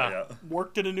 Yeah. yeah.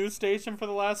 Worked at a news station for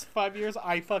the last 5 years.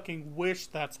 I fucking wish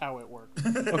that's how it worked. I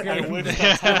Okay. wish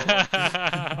that's how it worked.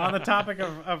 On the topic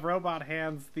of robot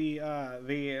hands, the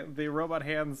robot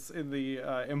hands in the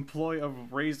employ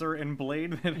of razor and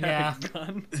blade that Yeah. have a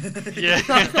gun. Yeah.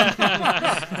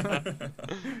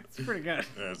 It's pretty good.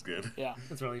 That's good. Yeah.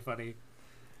 It's really funny.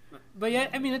 But yeah,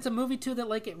 I mean, it's a movie too that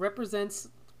like it represents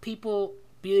people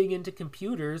being into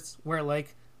computers. Where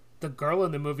like the girl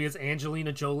in the movie is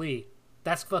Angelina Jolie.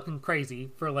 That's fucking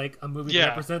crazy for like a movie to Yeah.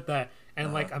 represent that.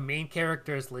 And like a main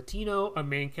character is Latino, a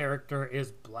main character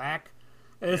is black.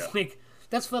 And it's like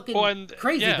that's fucking Well, and-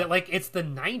 crazy yeah. that like it's the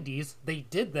 90s they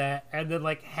did that, and then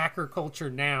like hacker culture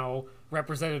now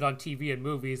represented on TV and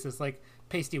movies is like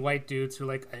pasty white dudes who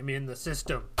like I'm in the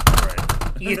system. Right.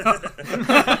 You know?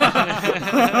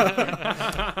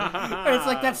 And it's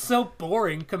like that's so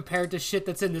boring compared to shit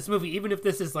that's in this movie. Even if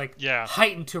this is like Yeah.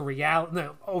 heightened to reality,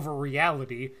 no, over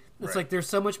reality, it's Right. like there's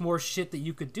so much more shit that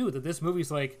you could do. That this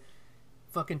movie's like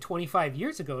fucking 25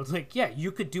 years ago. It's like yeah,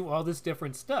 you could do all this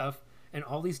different stuff, and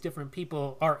all these different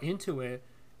people are into it.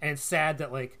 And it's sad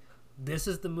that like this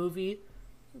is the movie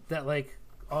that like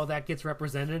all that gets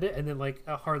represented, and then like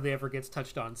hardly ever gets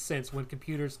touched on since when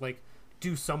computers like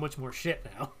do so much more shit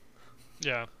now.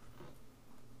 Yeah.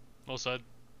 Well said.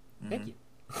 Thank you.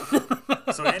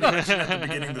 So Andy mentioned at the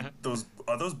beginning that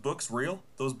those books real?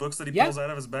 Those books that he Yeah. pulls out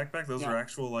of his backpack, those Yeah. are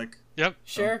actual like. Yep.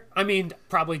 Sure. I mean,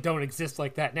 probably don't exist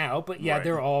like that now, but yeah,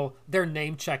 Right. they're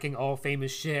name checking all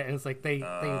famous shit, and it's like they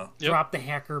Yep. dropped the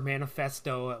hacker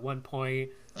manifesto at one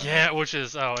point. Yeah, which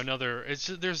is another. It's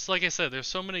just, there's like I said, there's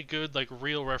so many good like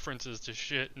real references to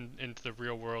shit into the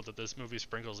real world that this movie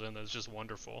sprinkles in. That's just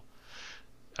wonderful.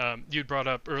 You'd brought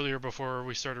up earlier before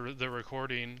we started the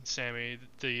recording, Sammy,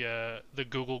 the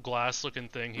Google Glass looking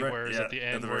thing he Right, wears yeah, at the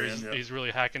at end, the where very he's, end, yeah. he's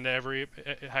really hacking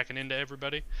into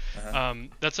everybody.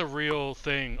 That's a real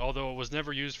thing, although it was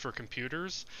never used for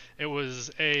computers. It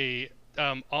was a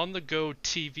on-the-go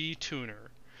TV tuner.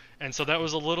 And so that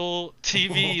was a little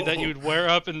TV that you'd wear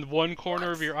up in one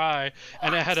corner of your eye,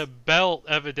 and it had a belt,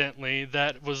 evidently,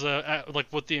 that was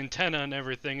like with the antenna and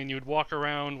everything, and you'd walk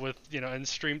around with, and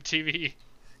stream TV.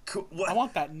 Cool. What? I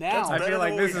want that now. I feel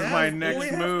like this is my What next we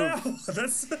have move. now.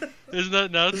 That's Isn't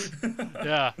that nuts?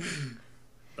 Yeah.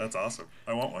 that's awesome.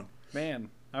 I want one. Man,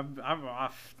 I'm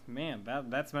off. Man,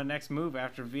 that's my next move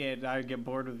after I get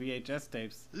bored with VHS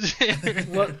tapes.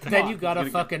 Well, then you gotta Gotta go.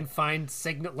 fucking find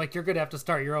signal. Like you're gonna have to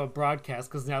start your own broadcast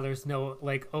because now there's no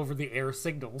like over-the-air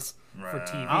signals for Right.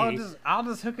 TV. I'll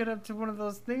just hook it up to one of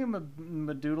those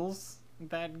thingamadoodles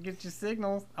that get you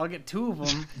signals. I'll get two of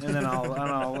them, and then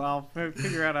I'll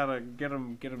figure out how to get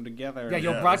them together. Yeah,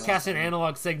 you'll Yeah, broadcast an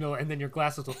analog signal, and then your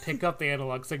glasses will pick up the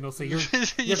analog signal. So you're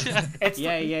Yeah. it's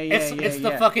Yeah, it's the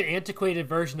yeah. fucking antiquated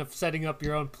version of setting up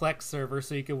your own Plex server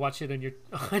so you can watch it on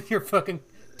your fucking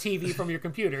TV from your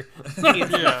computer.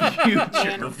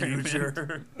 Yeah. The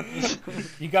future.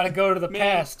 You got to go to the Man.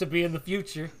 past to be in the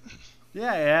future.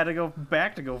 Yeah, I had to go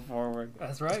back to go forward.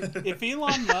 That's right.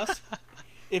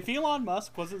 If Elon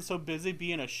Musk wasn't so busy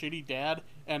being a shitty dad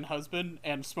and husband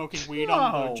and smoking weed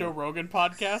on Whoa. the Joe Rogan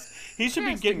podcast, he should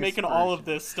be Casting making all of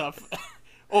this stuff.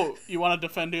 Oh, you want to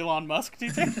defend Elon Musk, do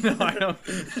you think? No, I don't.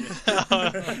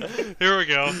 Here we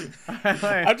go.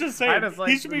 I'm just saying, I just he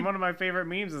like should be- one of my favorite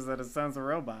memes is that his son's a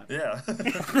robot. Yeah.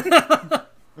 I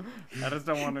just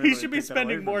don't want to. He should be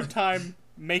spending more time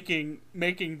making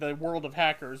the world of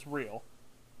hackers real.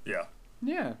 Yeah.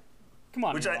 Yeah. Come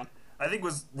on, Which Elon. I think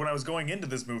was when I was going into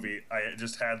this movie, I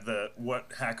just had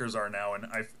what hackers are now, and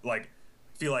I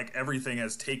feel like everything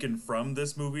has taken from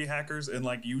this movie Hackers and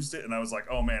like used it, and I was like,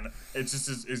 oh man,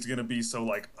 it's gonna be so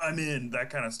like I'm in that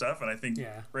kind of stuff, and I think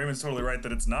Yeah. Raymond's totally right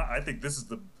that it's not. I think this is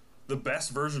the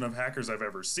best version of Hackers I've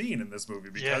ever seen in this movie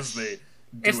because Yes. they do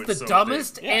It's it the so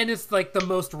dumbest Yeah. and it's like the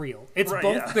most real. It's Right,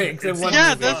 both yeah. things in It's- one Yeah,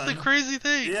 movie. that's the Fun. crazy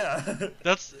thing. Yeah.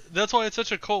 That's why it's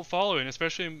such a cult following,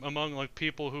 especially among like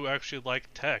people who like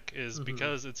tech, is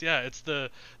because it's the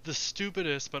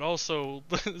stupidest, but also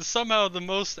somehow the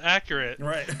most accurate.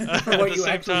 Right. At what the you same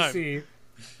actually time. see.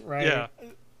 Right. Yeah.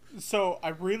 So I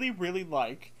really, really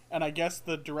like, and I guess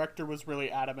the director was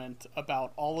really adamant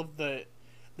about all of the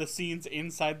scenes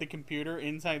inside the computer,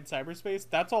 inside cyberspace.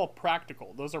 That's all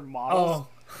practical. Those are models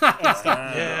Oh. and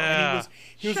stuff. Yeah. And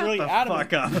he was Shut really the adamant.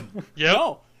 fuck up. Yep.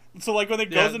 No. So like when it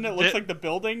goes Yeah, in, it looks it- like the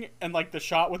building, and like the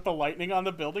shot with the lightning on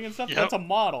the building and stuff. Yep. That's a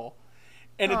model.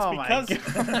 And it's Oh my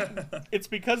because it's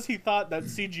because he thought that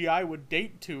CGI would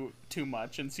date too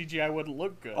much and CGI wouldn't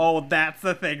look good. Oh, that's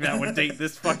the thing that would date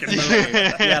this fucking movie.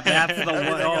 Yeah, that's the one.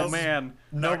 Everything Oh else, man,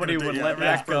 not nobody gonna would do- let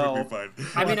yeah, that go. perfectly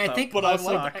fine. I mean, I What think the but I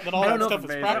also, like that all I that don't know stuff if,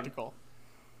 is amazing. practical.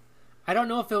 I don't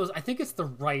know if it was. I think it's the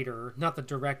writer, not the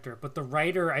director, but the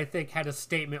writer. I think had a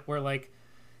statement where like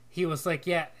he was like,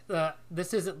 "Yeah,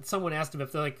 this isn't." Someone asked him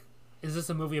if they're like, "Is this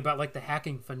a movie about like the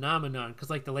hacking phenomenon?" Because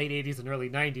like the late '80s and early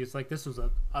 '90s, like this was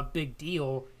a big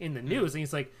deal in the news, and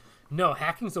he's like, "No,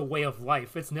 hacking's a way of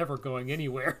life. It's never going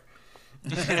anywhere."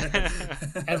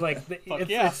 And like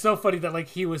it's so funny that like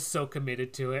he was so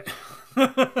committed to it.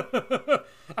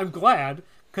 I'm glad,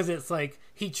 because it's like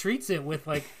he treats it with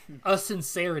like a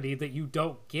sincerity that you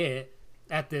don't get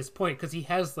at this point, because he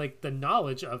has like the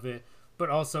knowledge of it, but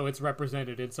also it's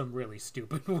represented in some really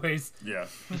stupid ways Yeah.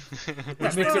 that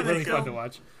makes it really fun to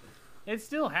watch. It's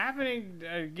still happening,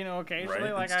 occasionally.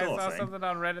 Right, Like it's I still a saw thing. something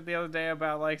on Reddit the other day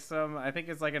about like I think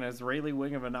it's like an Israeli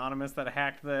wing of Anonymous that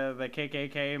hacked the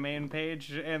KKK main page,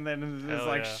 and then it's Hell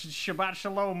like yeah. Shabbat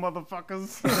Shalom,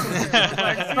 motherfuckers.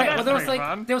 Right, well, there was like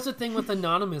fun. there was a thing with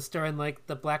Anonymous during like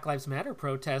the Black Lives Matter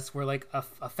protests, where like a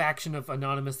faction of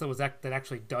Anonymous that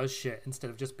actually does shit instead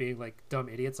of just being like dumb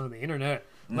idiots on the internet.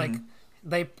 Like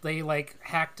they like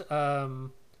hacked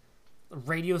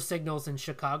radio signals in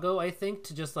Chicago, I think,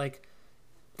 to just like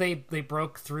they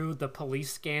broke through the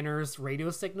police scanners'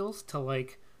 radio signals to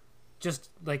like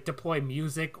just like deploy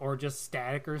music or just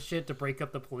static or shit to break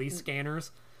up the police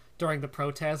scanners during the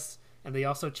protests. And they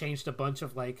also changed a bunch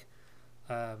of like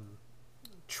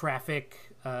traffic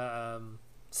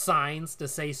signs to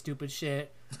say stupid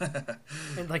shit,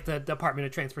 and like the Department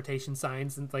of Transportation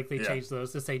signs, and like they changed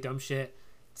those to say dumb shit.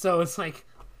 So it's like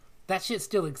that shit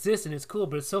still exists and it's cool,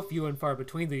 but it's so few and far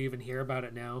between that you even hear about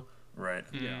it now. Right.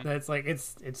 Yeah. That it's like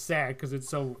it's sad because it's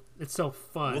so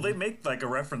fun. Well, they make like a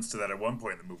reference to that at one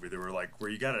point in the movie. They were like, where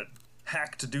you gotta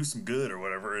hack to do some good or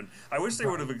whatever. And I wish they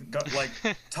would have got like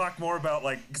talk more about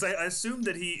like, because I assumed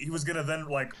that he was gonna then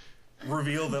like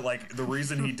reveal that like the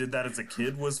reason he did that as a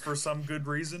kid was for some good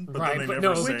reason, but Right, then they but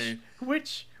never no. say.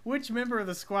 Which member of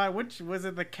the squad? Which was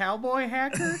it? The cowboy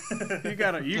hacker? You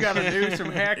gotta do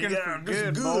some hacking You for gotta do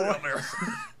good, some boy. good out there.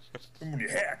 When you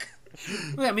hack.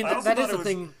 Yeah, I mean, I also that is thought a it was-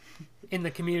 thing in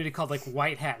the community called like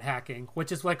white hat hacking,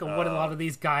 which is like what a lot of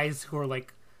these guys who are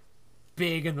like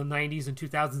big in the 90s and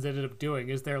 2000s ended up doing.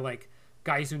 Is they're like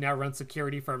guys who now run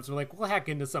security firms. We're like, we'll hack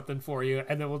into something for you,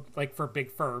 and then we'll like for big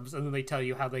firms, and then they tell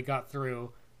you how they got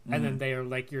through, and then they are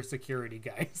like your security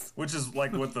guys. Which is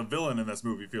like what the villain in this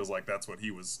movie feels like. That's what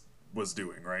he was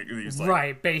doing, right? He's like,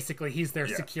 Right, basically, he's their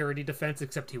Yeah. security defense,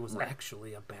 except he was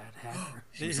actually a bad hacker.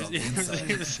 He's on the He was- inside.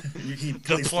 he was He the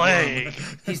plays plague.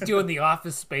 He's doing the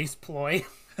Office Space ploy.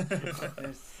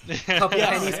 Couple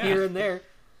pennies here and there.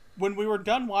 When we were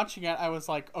done watching it, I was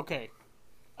like, okay.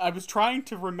 I was trying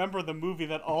to remember the movie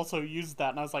that also used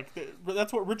that, and I was like,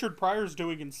 that's what Richard Pryor's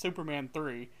doing in Superman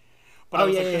 3. But I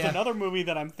was like, there's another movie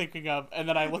that I'm thinking of, and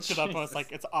then I looked it up and I was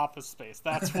like, it's Office Space.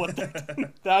 That's what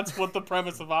that's what the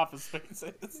premise of Office Space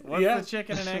is. What's Yeah. the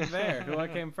chicken and egg there? Who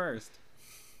came first?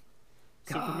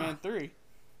 Superman 3.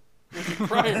 Richard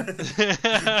Pryor.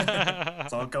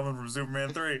 It's all coming from Superman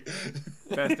 3.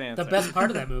 Best answer. The best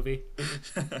part of that movie.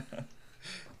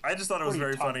 I just thought it was What are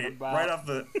very you talking funny. about? Right off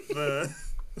the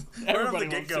Everybody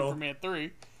loves get-go. Superman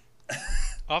 3.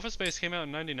 Office Space came out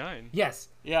in '99. Yes,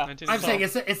 Yeah. 19 I'm so- saying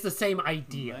it's the same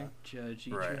idea. Like Judge,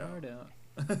 eat Right. your heart out.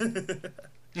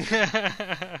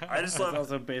 I just It's love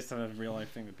also based on a real life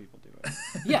thing that people do.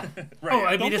 Yeah. Right. Oh,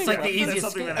 I Don't mean, it's they like the reference that's easiest.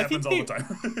 something that I think happens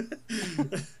all the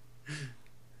time.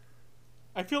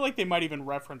 I feel like they might even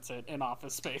reference it in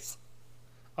Office Space.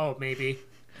 Oh, maybe.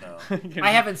 No.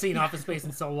 I haven't seen Office Space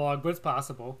in so long, but it's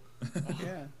possible.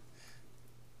 Yeah.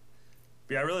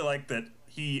 But yeah, I really like that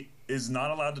he is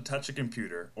not allowed to touch a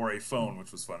computer or a phone,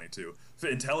 which was funny too,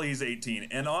 until he's 18.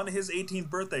 And on his 18th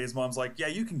birthday, his mom's like, "Yeah,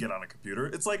 you can get on a computer."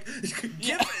 It's like,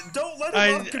 don't let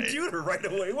him on a computer right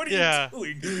away. What are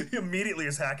you doing? He immediately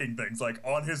is hacking things. Like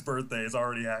on his birthday, is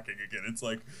already hacking again. It's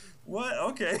like, what?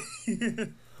 Okay.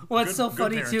 Well, it's Good- so good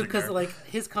funny too parenting because there. like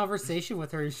his conversation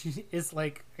with her, she is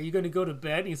like, "Are you going to go to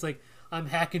bed?" And he's like, "I'm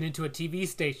hacking into a TV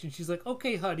station." She's like,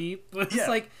 "Okay, honey," but it's Yeah.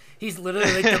 like he's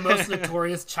literally like the most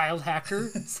notorious child hacker.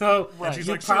 So And she's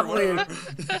you like, "Sure, probably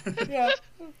whatever." yeah.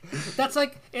 That's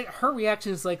like her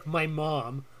reaction is like my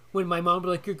mom when my mom would be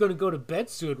like, "You're going to go to bed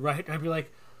soon, right?" And I'd be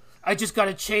like, "I just got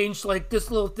to change like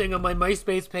this little thing on my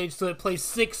MySpace page so it plays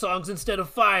 6 songs instead of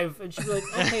 5." And she's like,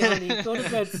 "Okay, honey, go to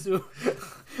bed soon."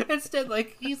 Instead,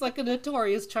 like he's like a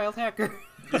notorious child hacker.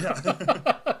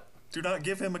 Yeah. Do not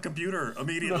give him a computer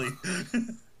immediately.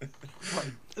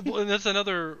 Well, and that's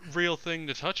another real thing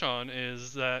to touch on,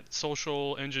 is that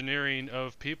social engineering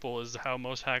of people is how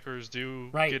most hackers do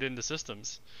get into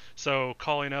systems. So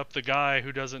calling up the guy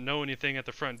who doesn't know anything at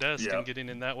the front desk and getting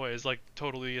in that way is like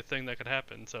totally a thing that could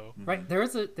happen. So right, there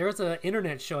was a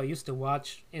internet show I used to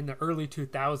watch in the early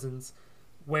 2000s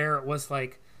where it was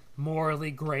like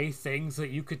morally gray things that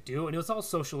you could do, and it was all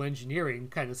social engineering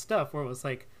kind of stuff, where it was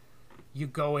like you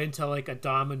go into like a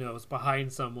Domino's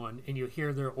behind someone and you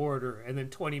hear their order, and then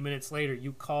 20 minutes later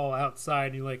you call outside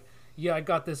and you're like, yeah, I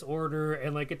got this order,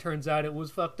 and like it turns out it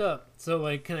was fucked up, so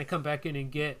like, can I come back in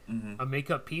and get a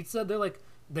make-up pizza? They're like,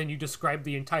 then you describe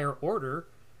the entire order,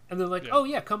 and they're like, oh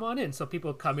yeah, come on in. So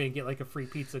people come in and get like a free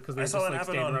pizza because they're just like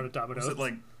standing around a Domino's. Was it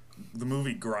like the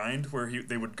movie Grind, where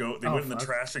they would went in the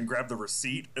trash and grab the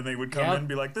receipt, and they would come in and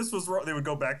be like, this was wrong. They would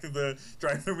go back to the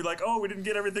drive-thru and be like, oh, we didn't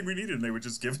get everything we needed, and they would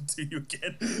just give it to you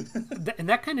again. And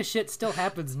that kind of shit still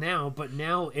happens now, but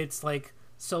now it's like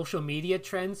social media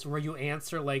trends where you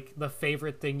answer like the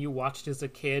favorite thing you watched as a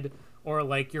kid, or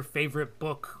like your favorite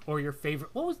book, or your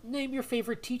favorite, name your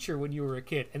favorite teacher when you were a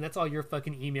kid, and that's all your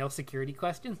fucking email security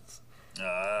questions.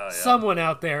 Someone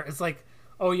out there is like,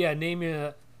 oh yeah, name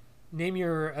your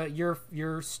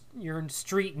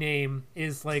street name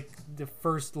is like the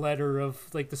first letter of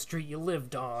like the street you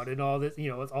lived on, and all this,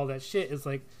 all that shit is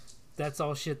like, that's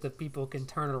all shit that people can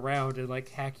turn around and like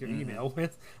hack your email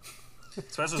with.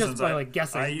 Especially just since by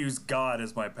guessing. I use God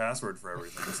as my password for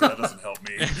everything, so that doesn't help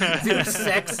me. Dude,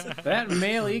 sex. That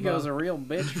male ego's a real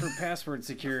bitch for password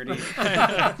security.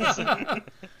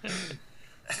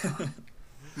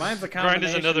 Mine's a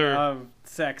combination of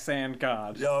sex and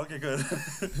God. Yeah, okay, good.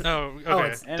 Oh,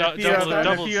 okay. And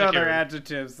a few other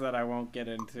adjectives that I won't get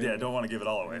into. Yeah, don't want to give it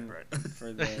all away, right?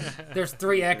 For There's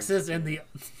 3 X's in the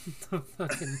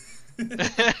fucking...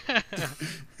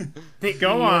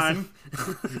 Go on.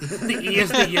 The E is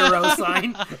the euro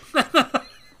sign.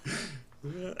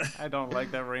 I don't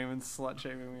like that Raymond's slut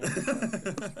shaming me.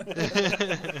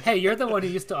 Hey, you're the one who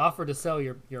used to offer to sell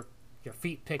your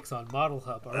feet pics on Model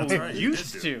Hub. That's right.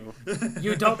 Used to.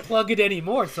 You don't plug it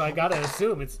anymore, so I gotta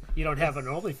assume you don't have an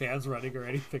OnlyFans running or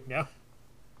anything now.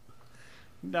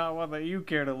 Not one that you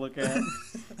care to look at.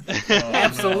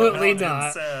 Absolutely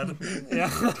not. Sad. Yeah.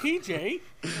 TJ,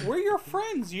 we're your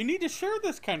friends. You need to share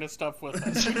this kind of stuff with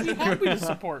us. We'd be happy to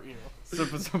support you.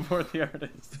 Support the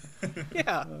artist.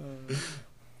 Yeah.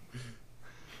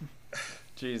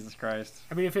 Jesus Christ.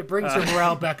 I mean, if it brings your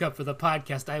morale back up for the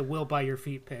podcast, I will buy your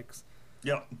feet pics.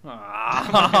 Yep.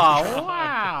 Oh,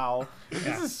 wow. Yeah.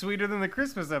 This is sweeter than the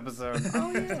Christmas episode.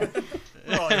 Oh, yeah.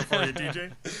 We're all here for you,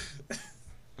 TJ.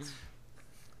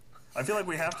 I feel like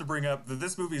we have to bring up that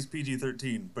this movie is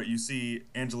PG-13, but you see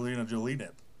Angelina Jolie in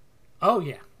it. Oh,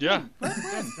 yeah. Yeah.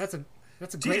 That's a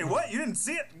great TJ, what? You didn't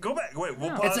see it? Go back. Wait,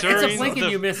 we'll pause. It's a blink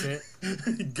and you miss it.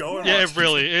 Go and yeah, watch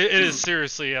it is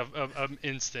seriously an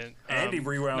instant. Andy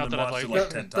rewound and watched it like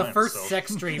 10 times. The first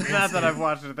sex stream. Not that I've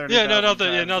watched it 30 times.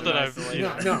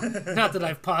 Not that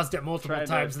I've paused it multiple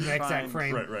times in the exact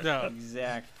frame. Right. No.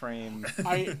 Exact frame.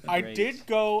 I did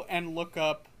go and look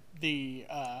up the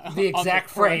exact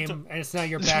frame, and it's not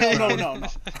your background. No.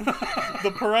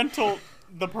 the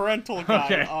parental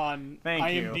guide on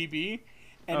IMDb,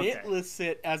 and it lists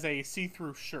it as a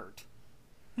see-through shirt.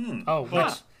 Oh,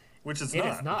 which is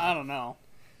not. I don't know.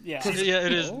 Yeah,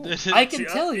 it is. I can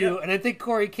tell you, and I think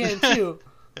Corey can too.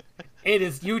 It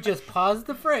is. You just pause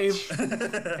the frame.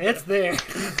 It's there.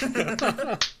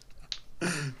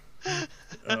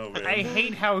 Oh, man. I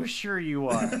hate how sure you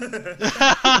are.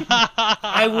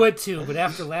 I would too, but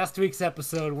after last week's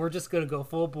episode, we're just gonna go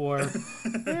full bore.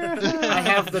 I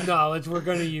have the knowledge. We're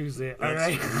gonna use it. All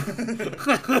right.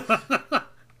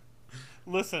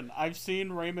 Listen, I've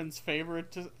seen Raymond's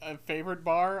favorite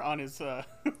bar on his on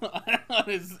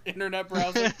his internet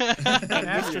browser, and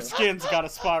Mr. Skin's got a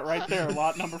spot right there,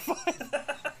 lot number 5.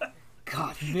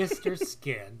 God, Mr.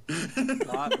 Skin.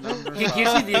 Lot number 5. He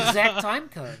gives you the exact time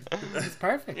code. It's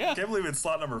perfect. Yeah. I can't believe it's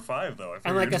slot number 5 though.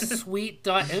 And like a sweet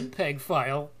 .mpeg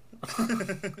file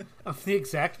of the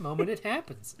exact moment it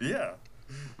happens. Yeah.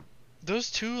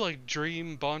 Those two like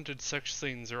dream bonded sex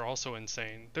scenes are also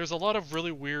insane. There's a lot of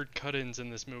really weird cut-ins in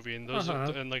this movie, and those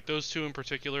and like those two in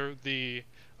particular. The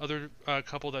other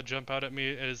couple that jump out at me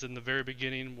is in the very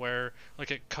beginning where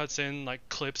like it cuts in like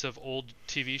clips of old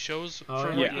TV shows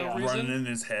for no reason. Running in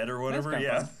his head or whatever.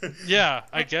 Yeah. Yeah,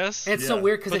 I guess. It's so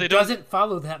weird because it doesn't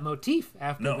follow that motif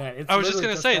after that. It's I was just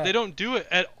gonna say that. They don't do it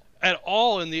at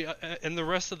all in the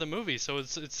rest of the movie, so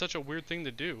it's such a weird thing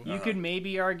to do. You could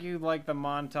maybe argue like the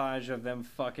montage of them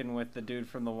fucking with the dude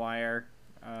from The Wire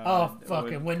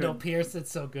Fucking Wendell Pierce,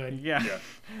 it's so good. Yeah.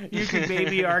 You could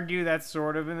maybe argue that's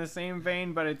sort of in the same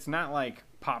vein, but it's not like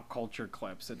pop culture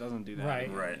clips. It doesn't do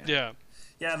that. Right. Yeah.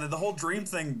 Yeah, and the whole dream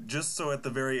thing, just so at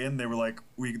the very end they were like,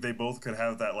 they both could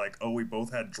have that, like, we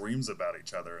both had dreams about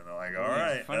each other, and they're like, all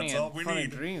right, that's all we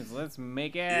need. Dreams, let's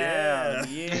make out.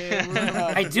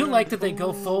 I do like that they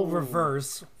go full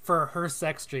reverse for her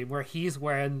sex dream, where he's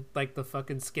wearing like the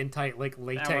fucking skin tight like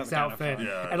latex outfit,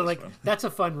 and like fun. That's a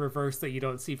fun reverse that you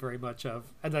don't see very much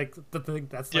of. And like the thing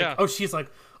that's like, she's like,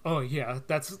 oh yeah,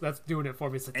 that's doing it for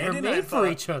me. It's like they're made for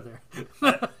each other.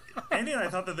 Andy and I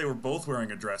thought that they were both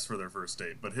wearing a dress for their first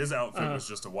date, but his outfit was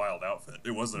just a wild outfit.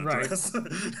 It wasn't a dress.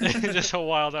 Just a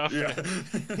wild outfit.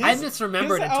 Yeah. I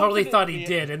misremembered and totally thought he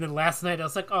did, and then last night I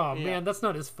was like, oh man, that's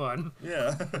not as fun.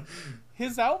 Yeah.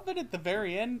 His outfit at the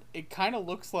very end, it kind of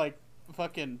looks like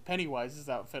fucking Pennywise's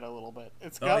outfit a little bit.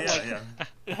 It's got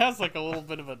it has like a little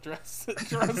bit of a dress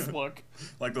look.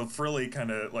 Like the frilly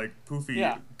kind of like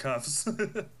poofy cuffs.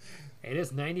 It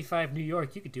is 95 New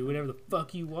York. You could do whatever the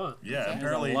fuck you want. Yeah,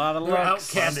 apparently a lot of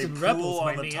outcasted rebels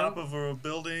on the top of a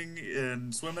building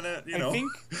and swim in it. I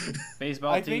think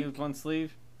baseball tee with one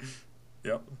sleeve.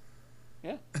 Yep.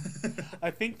 Yeah. I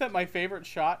think that my favorite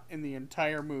shot in the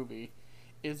entire movie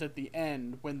is at the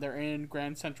end when they're in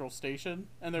Grand Central Station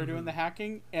and they're doing the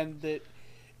hacking, and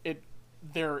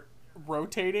they're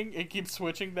rotating. It keeps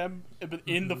switching them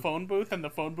in the phone booth, and the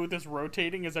phone booth is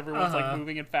rotating as everyone's like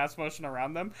moving in fast motion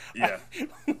around them. Yeah.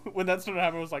 When that started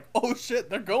happening, I was like, oh shit,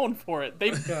 they're going for it. They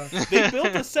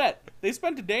built a set. They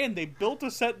spent a day and they built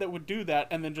a set that would do that,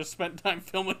 and then just spent time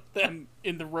filming them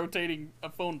in the rotating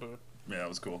phone booth. Yeah, that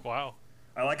was cool. Wow.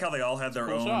 I like how they all had their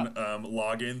cool own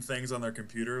login things on their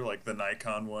computer, like the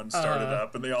Nikon one started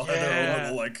up, and they all had their own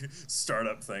little like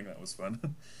startup thing. That was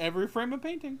fun. Every frame of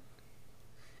painting.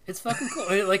 It's fucking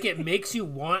cool. Like, it makes you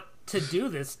want to do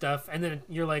this stuff, and then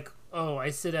you're like, oh,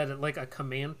 I sit at like a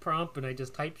command prompt and I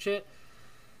just type shit.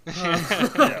 If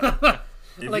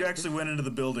you actually went into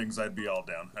the buildings, I'd be all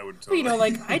down. I would totally. You know,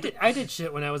 like I did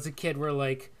shit when I was a kid where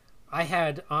like I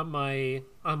had on my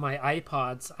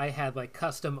iPods, I had like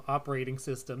custom operating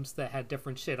systems that had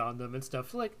different shit on them and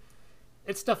stuff. Like,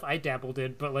 it's stuff I dabbled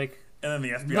in, but like. And then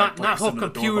the FBI not whole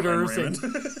computers and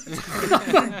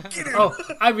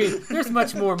I mean, there's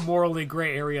much more morally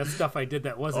gray area stuff I did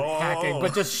that wasn't hacking,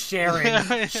 but just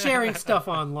sharing stuff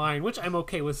online, which I'm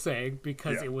okay with saying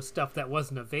because it was stuff that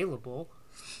wasn't available.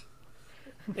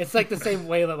 It's like the same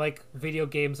way that like video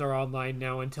games are online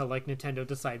now until like Nintendo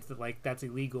decides that like that's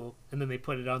illegal, and then they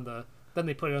put it on the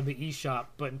eShop,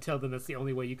 but until then that's the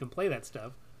only way you can play that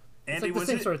stuff. It's Andy, like the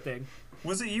same sort of thing.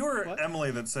 Was it you or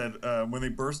Emily that said when they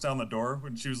burst down the door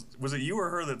when she was it you or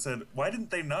her that said, why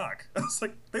didn't they knock? I was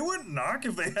like, they wouldn't knock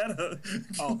if they had a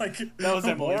that was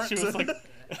Emily. She was like,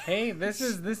 hey, this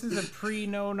is a pre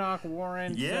no knock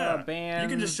warrant ban. You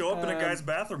can just show up in a guy's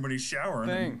bathroom when he's showering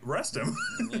and arrest him.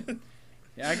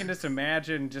 Yeah, I can just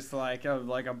imagine just like a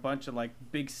bunch of like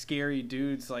big scary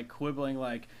dudes like quibbling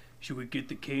like, should we get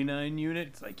the K9 unit?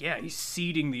 It's like, yeah, he's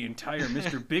seeding the entire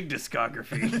Mr. Big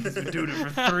discography. He's been doing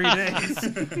it for 3 days.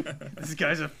 This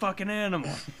guy's a fucking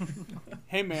animal.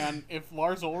 Hey, man, if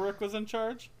Lars Ulrich was in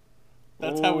charge,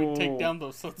 that's how we'd take down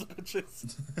those sons of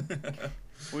bitches.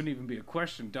 Wouldn't even be a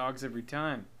question. Dogs every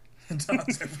time.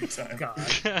 Dogs every time. God.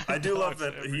 I do love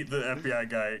that the FBI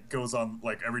guy goes on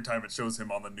like every time it shows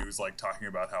him on the news like talking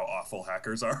about how awful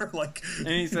hackers are like, and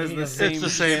he says the same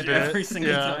shit bit every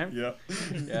single time. Yeah,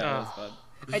 that was fun.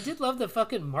 I did love that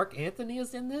fucking Mark Anthony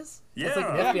is in this. Yeah. It's like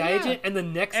an FBI agent, and the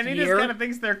next year... And he just kind of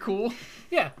thinks they're cool.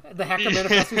 Yeah, the Hacker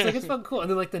Manifesto is like, it's fucking cool. And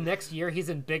then like the next year, he's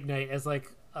in Big Night as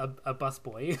like a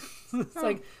busboy. It's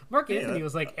like, Mark Anthony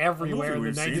was like everywhere in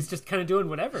the 90s, just kind of doing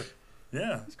whatever.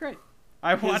 Yeah. It's great.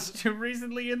 I watched him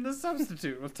recently in The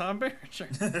Substitute with Tom Berenger.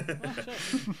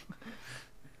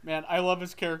 Man, I love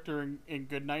his character in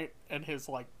Goodnight and his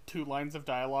like 2 lines of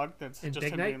dialogue. That's in just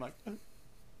Big him Night? being like,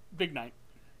 Big Night.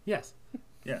 Yes.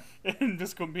 Yeah. And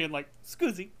just being like,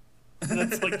 Scoozy. And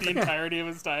that's like the entirety of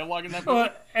his dialogue in that movie.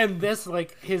 And this,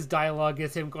 like, his dialogue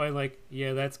is him going like,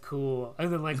 yeah, that's cool.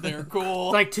 And then like, they're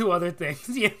cool. Like 2 other things.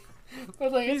 Yeah.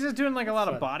 But like, he's just doing like a lot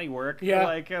of body work. Yeah.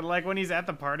 Like when he's at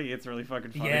the party, it's really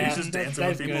fucking funny. Yeah, He's just dancing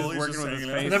with people. He's working just with his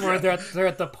hanging out. face. and then when they're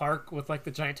at the park with like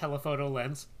the giant telephoto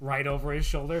lens right over his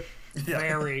shoulder. Yeah.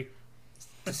 Very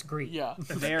discreet. Yeah.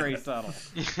 Very subtle.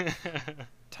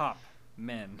 Top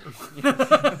men.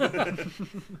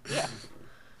 Yeah.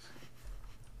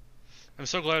 I'm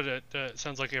so glad that it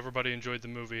sounds like everybody enjoyed the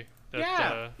movie.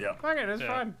 Yeah. Yeah. Fuck it, it's Yeah.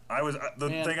 fun. I was the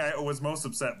Man. thing I was most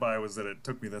upset by was that it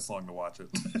took me this long to watch it.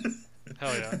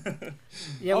 Hell yeah.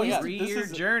 Yeah, Oh, we yeah. used to- Three-year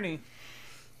journey.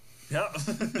 Yeah.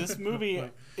 This movie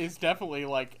is definitely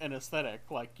like an aesthetic.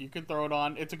 Like you could throw it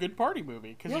on. It's a good party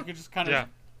movie because you could just kind of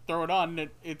throw it on and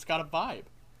it's got a vibe.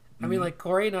 I mean, like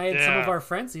Corey and I and some of Yeah. our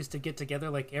friends used to get together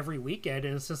like every weekend,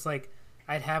 and it's just like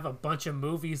I'd have a bunch of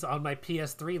movies on my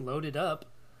PS3 loaded up,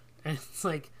 and it's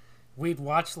like we'd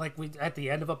watch like we at the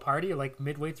end of a party or like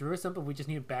midway through or something. We just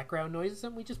needed background noises,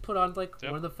 and we just put on like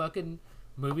one of the fucking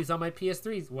movies on my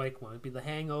PS3. Like one would be The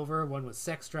Hangover, one was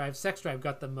Sex Drive. Sex Drive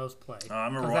got the most play. I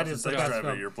remember 'Cause that watching is the Sex best Drive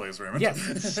film. at your place, Raymond.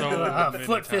 Yes, So many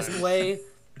Foot Fist times. Way.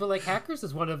 But like Hackers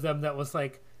is one of them that was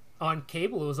like on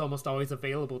cable. It was almost always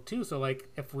available too. So like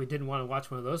if we didn't want to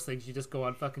watch one of those things, you just go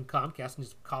on fucking Comcast and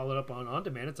just call it up on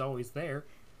demand. It's always there.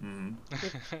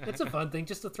 It's a fun thing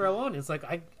just to throw on. It's like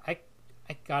I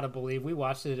gotta believe we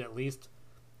watched it at least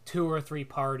 2 or 3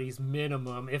 parties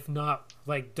minimum, if not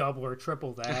like double or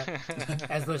triple that,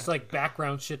 as this like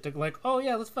background shit to like, oh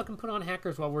yeah, let's fucking put on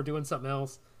Hackers while we're doing something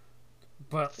else.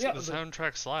 But yeah, The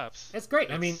soundtrack slaps. it's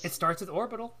great. I mean, it starts with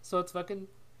Orbital, so it's fucking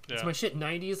it's Yeah. my shit.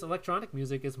 90s electronic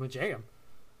music is my jam.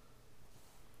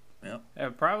 Yeah.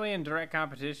 Probably in direct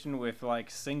competition with like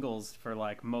Singles for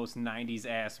like most 90s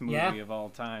ass movie Yeah. of all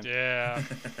time. Yeah.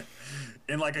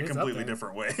 In like a It's up completely there.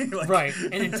 different way. Like, Right,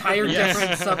 an entire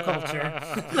different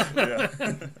subculture.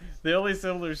 Yeah. The only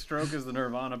similar stroke is the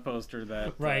Nirvana poster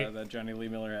that Right. that Johnny Lee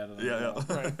Miller had on the Yeah. wall.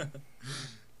 Yeah.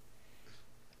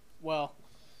 Well,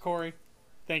 Corey,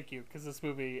 thank you because this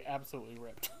movie absolutely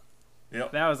ripped.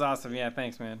 Yep. That was awesome. Yeah,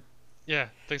 thanks, man. Yeah.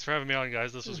 Thanks for having me on,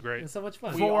 guys. This was great. It's so much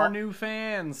fun. We 4 all- new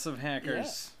fans of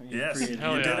Hackers. You Yes. created-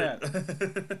 Hell you did yeah.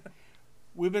 that.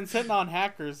 We've been sitting on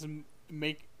Hackers and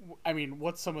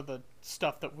what's some of the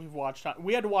stuff that we've watched?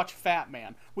 We had to watch Fat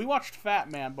Man. We watched Fat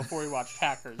Man before we watched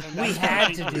Hackers. And We that's had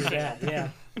pretty to do interesting. that, yeah.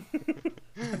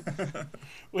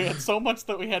 We had so much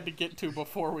that we had to get to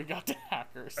before we got to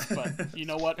Hackers. But you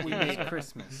know what? We made it.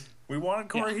 Christmas. We wanted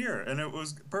Corey here, and it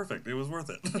was perfect. It was worth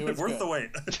it. was Worth good. the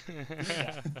wait.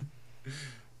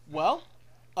 Well,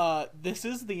 this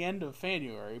is the end of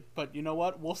Fanuary, but you know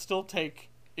what? We'll still take,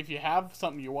 if you have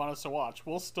something you want us to watch,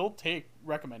 we'll still take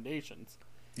recommendations.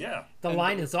 Yeah. The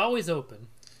line is always open.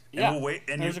 And Yeah. we'll wait.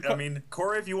 And There's you, a cou- I mean,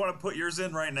 Corey, if you want to put yours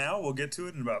in right now, we'll get to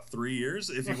it in about 3 years.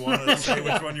 If you want to say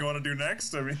which one you want to do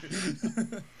next, I mean,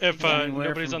 If Anywhere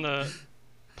nobody's from- on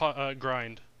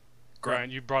the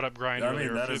grind, you brought up grind I mean,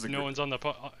 earlier. that If is a no good- one's on the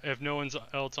if no one's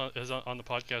else is on the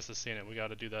podcast has seen it, we got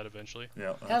to do that eventually.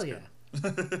 yeah. Hell that's yeah.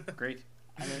 good. Great.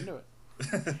 I'm into it.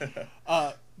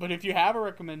 But if you have a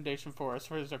recommendation for us,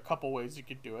 there's a couple ways you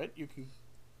could do it. You can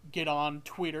get on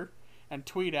Twitter and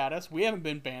tweet at us. We haven't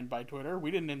been banned by Twitter.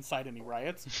 We didn't incite any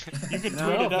riots. You can tweet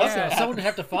Oh, at us. fuck, At, someone would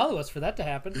have to follow us for that to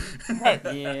happen. right.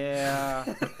 Yeah.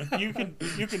 You can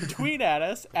tweet at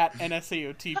us at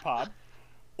NSAOT Pod.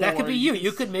 That or could be you. can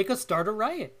You could make us start a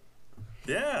riot.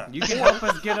 Yeah. You can help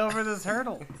us get over this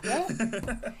hurdle.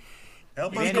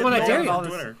 Help us Andy, get come on, I going dare on you. all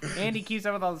Twitter. this, Andy keeps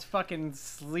up with all this fucking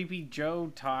Sleepy Joe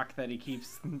talk that he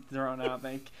keeps throwing out.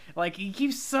 Like he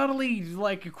keeps subtly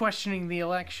like questioning the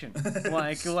election.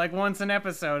 like once an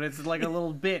episode, it's like a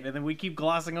little bit, and then we keep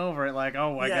glossing over it. Like,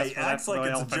 oh, I Yeah, guess he that's acts like the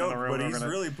it's a elephant in the joke, room. but We're he's gonna-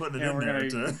 really putting it yeah, in we're there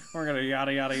gonna to. we're gonna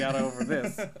yada yada yada over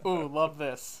this. Ooh, love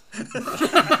this.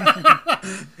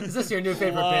 Is this your new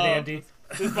favorite Love bit, Andy?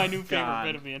 This is my new favorite God.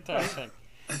 bit of the entire thing.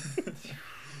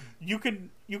 You can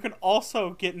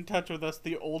also get in touch with us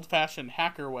the old-fashioned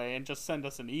hacker way and just send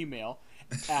us an email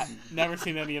at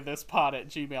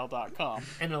neverseenanyofthis@gmail.com.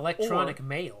 An electronic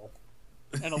mail.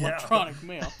 An electronic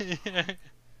mail.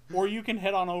 Or you can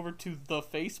head on over to the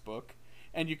Facebook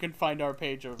and you can find our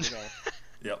page over there.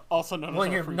 Yep. Also known When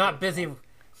as you're our free not page. busy,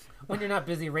 when you're not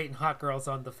busy rating hot girls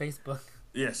on the Facebook.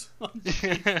 Yes.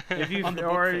 If you On the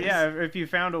or book face. yeah, if you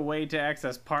found a way to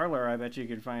access Parlor, I bet you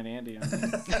could find Andy on there.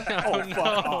 Oh,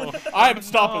 fuck off. I'm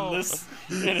stopping this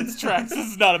in its tracks. This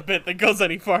is not a bit that goes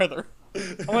any farther.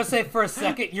 I want to say for a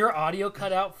second, your audio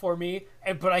cut out for me,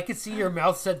 but I could see your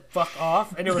mouth said "fuck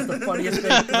off," and it was the funniest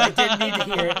thing because I didn't need to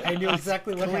hear it. I knew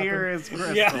exactly what Clear happened. as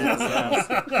crystal.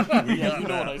 Yeah. Yeah, you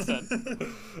know what I said.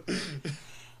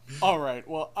 All right,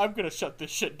 well, I'm gonna shut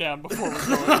this shit down before we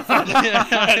go any further,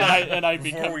 and I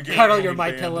Before become we get Cuddle your Andy my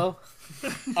banned. pillow.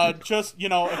 just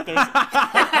if there's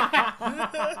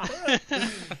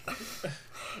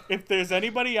if there's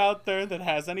anybody out there that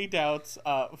has any doubts,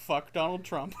 fuck Donald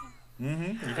Trump.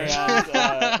 And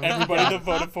everybody that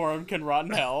voted for him can rot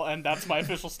in hell, and that's my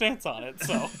official stance on it.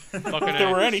 So, Fucking if there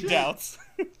A. was any doubts,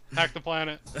 Hack the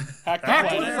planet. hack the Hack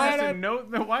Why the is planet. there a note?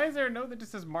 Why is there a note that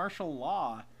just says martial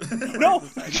law? No,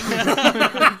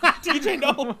 TJ,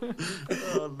 no.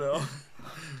 Oh no.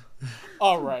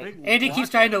 All right. Andy keeps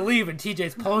trying to leave, and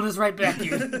TJ's pulling us right back in.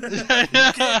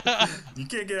 You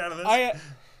can't get out of this.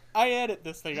 I edit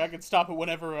this thing. I can stop it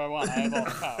whenever I want. I have all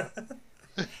the power.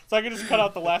 So I can just cut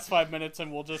out the last 5 minutes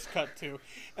and we'll just cut to.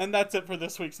 And that's it for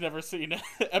this week's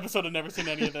episode of Never Seen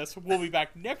Any of This. We'll be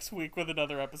back next week with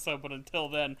another episode, but until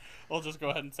then, we'll just go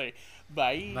ahead and say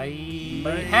bye. Bye.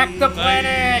 Hack the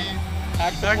planet!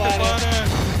 Hack the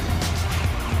planet!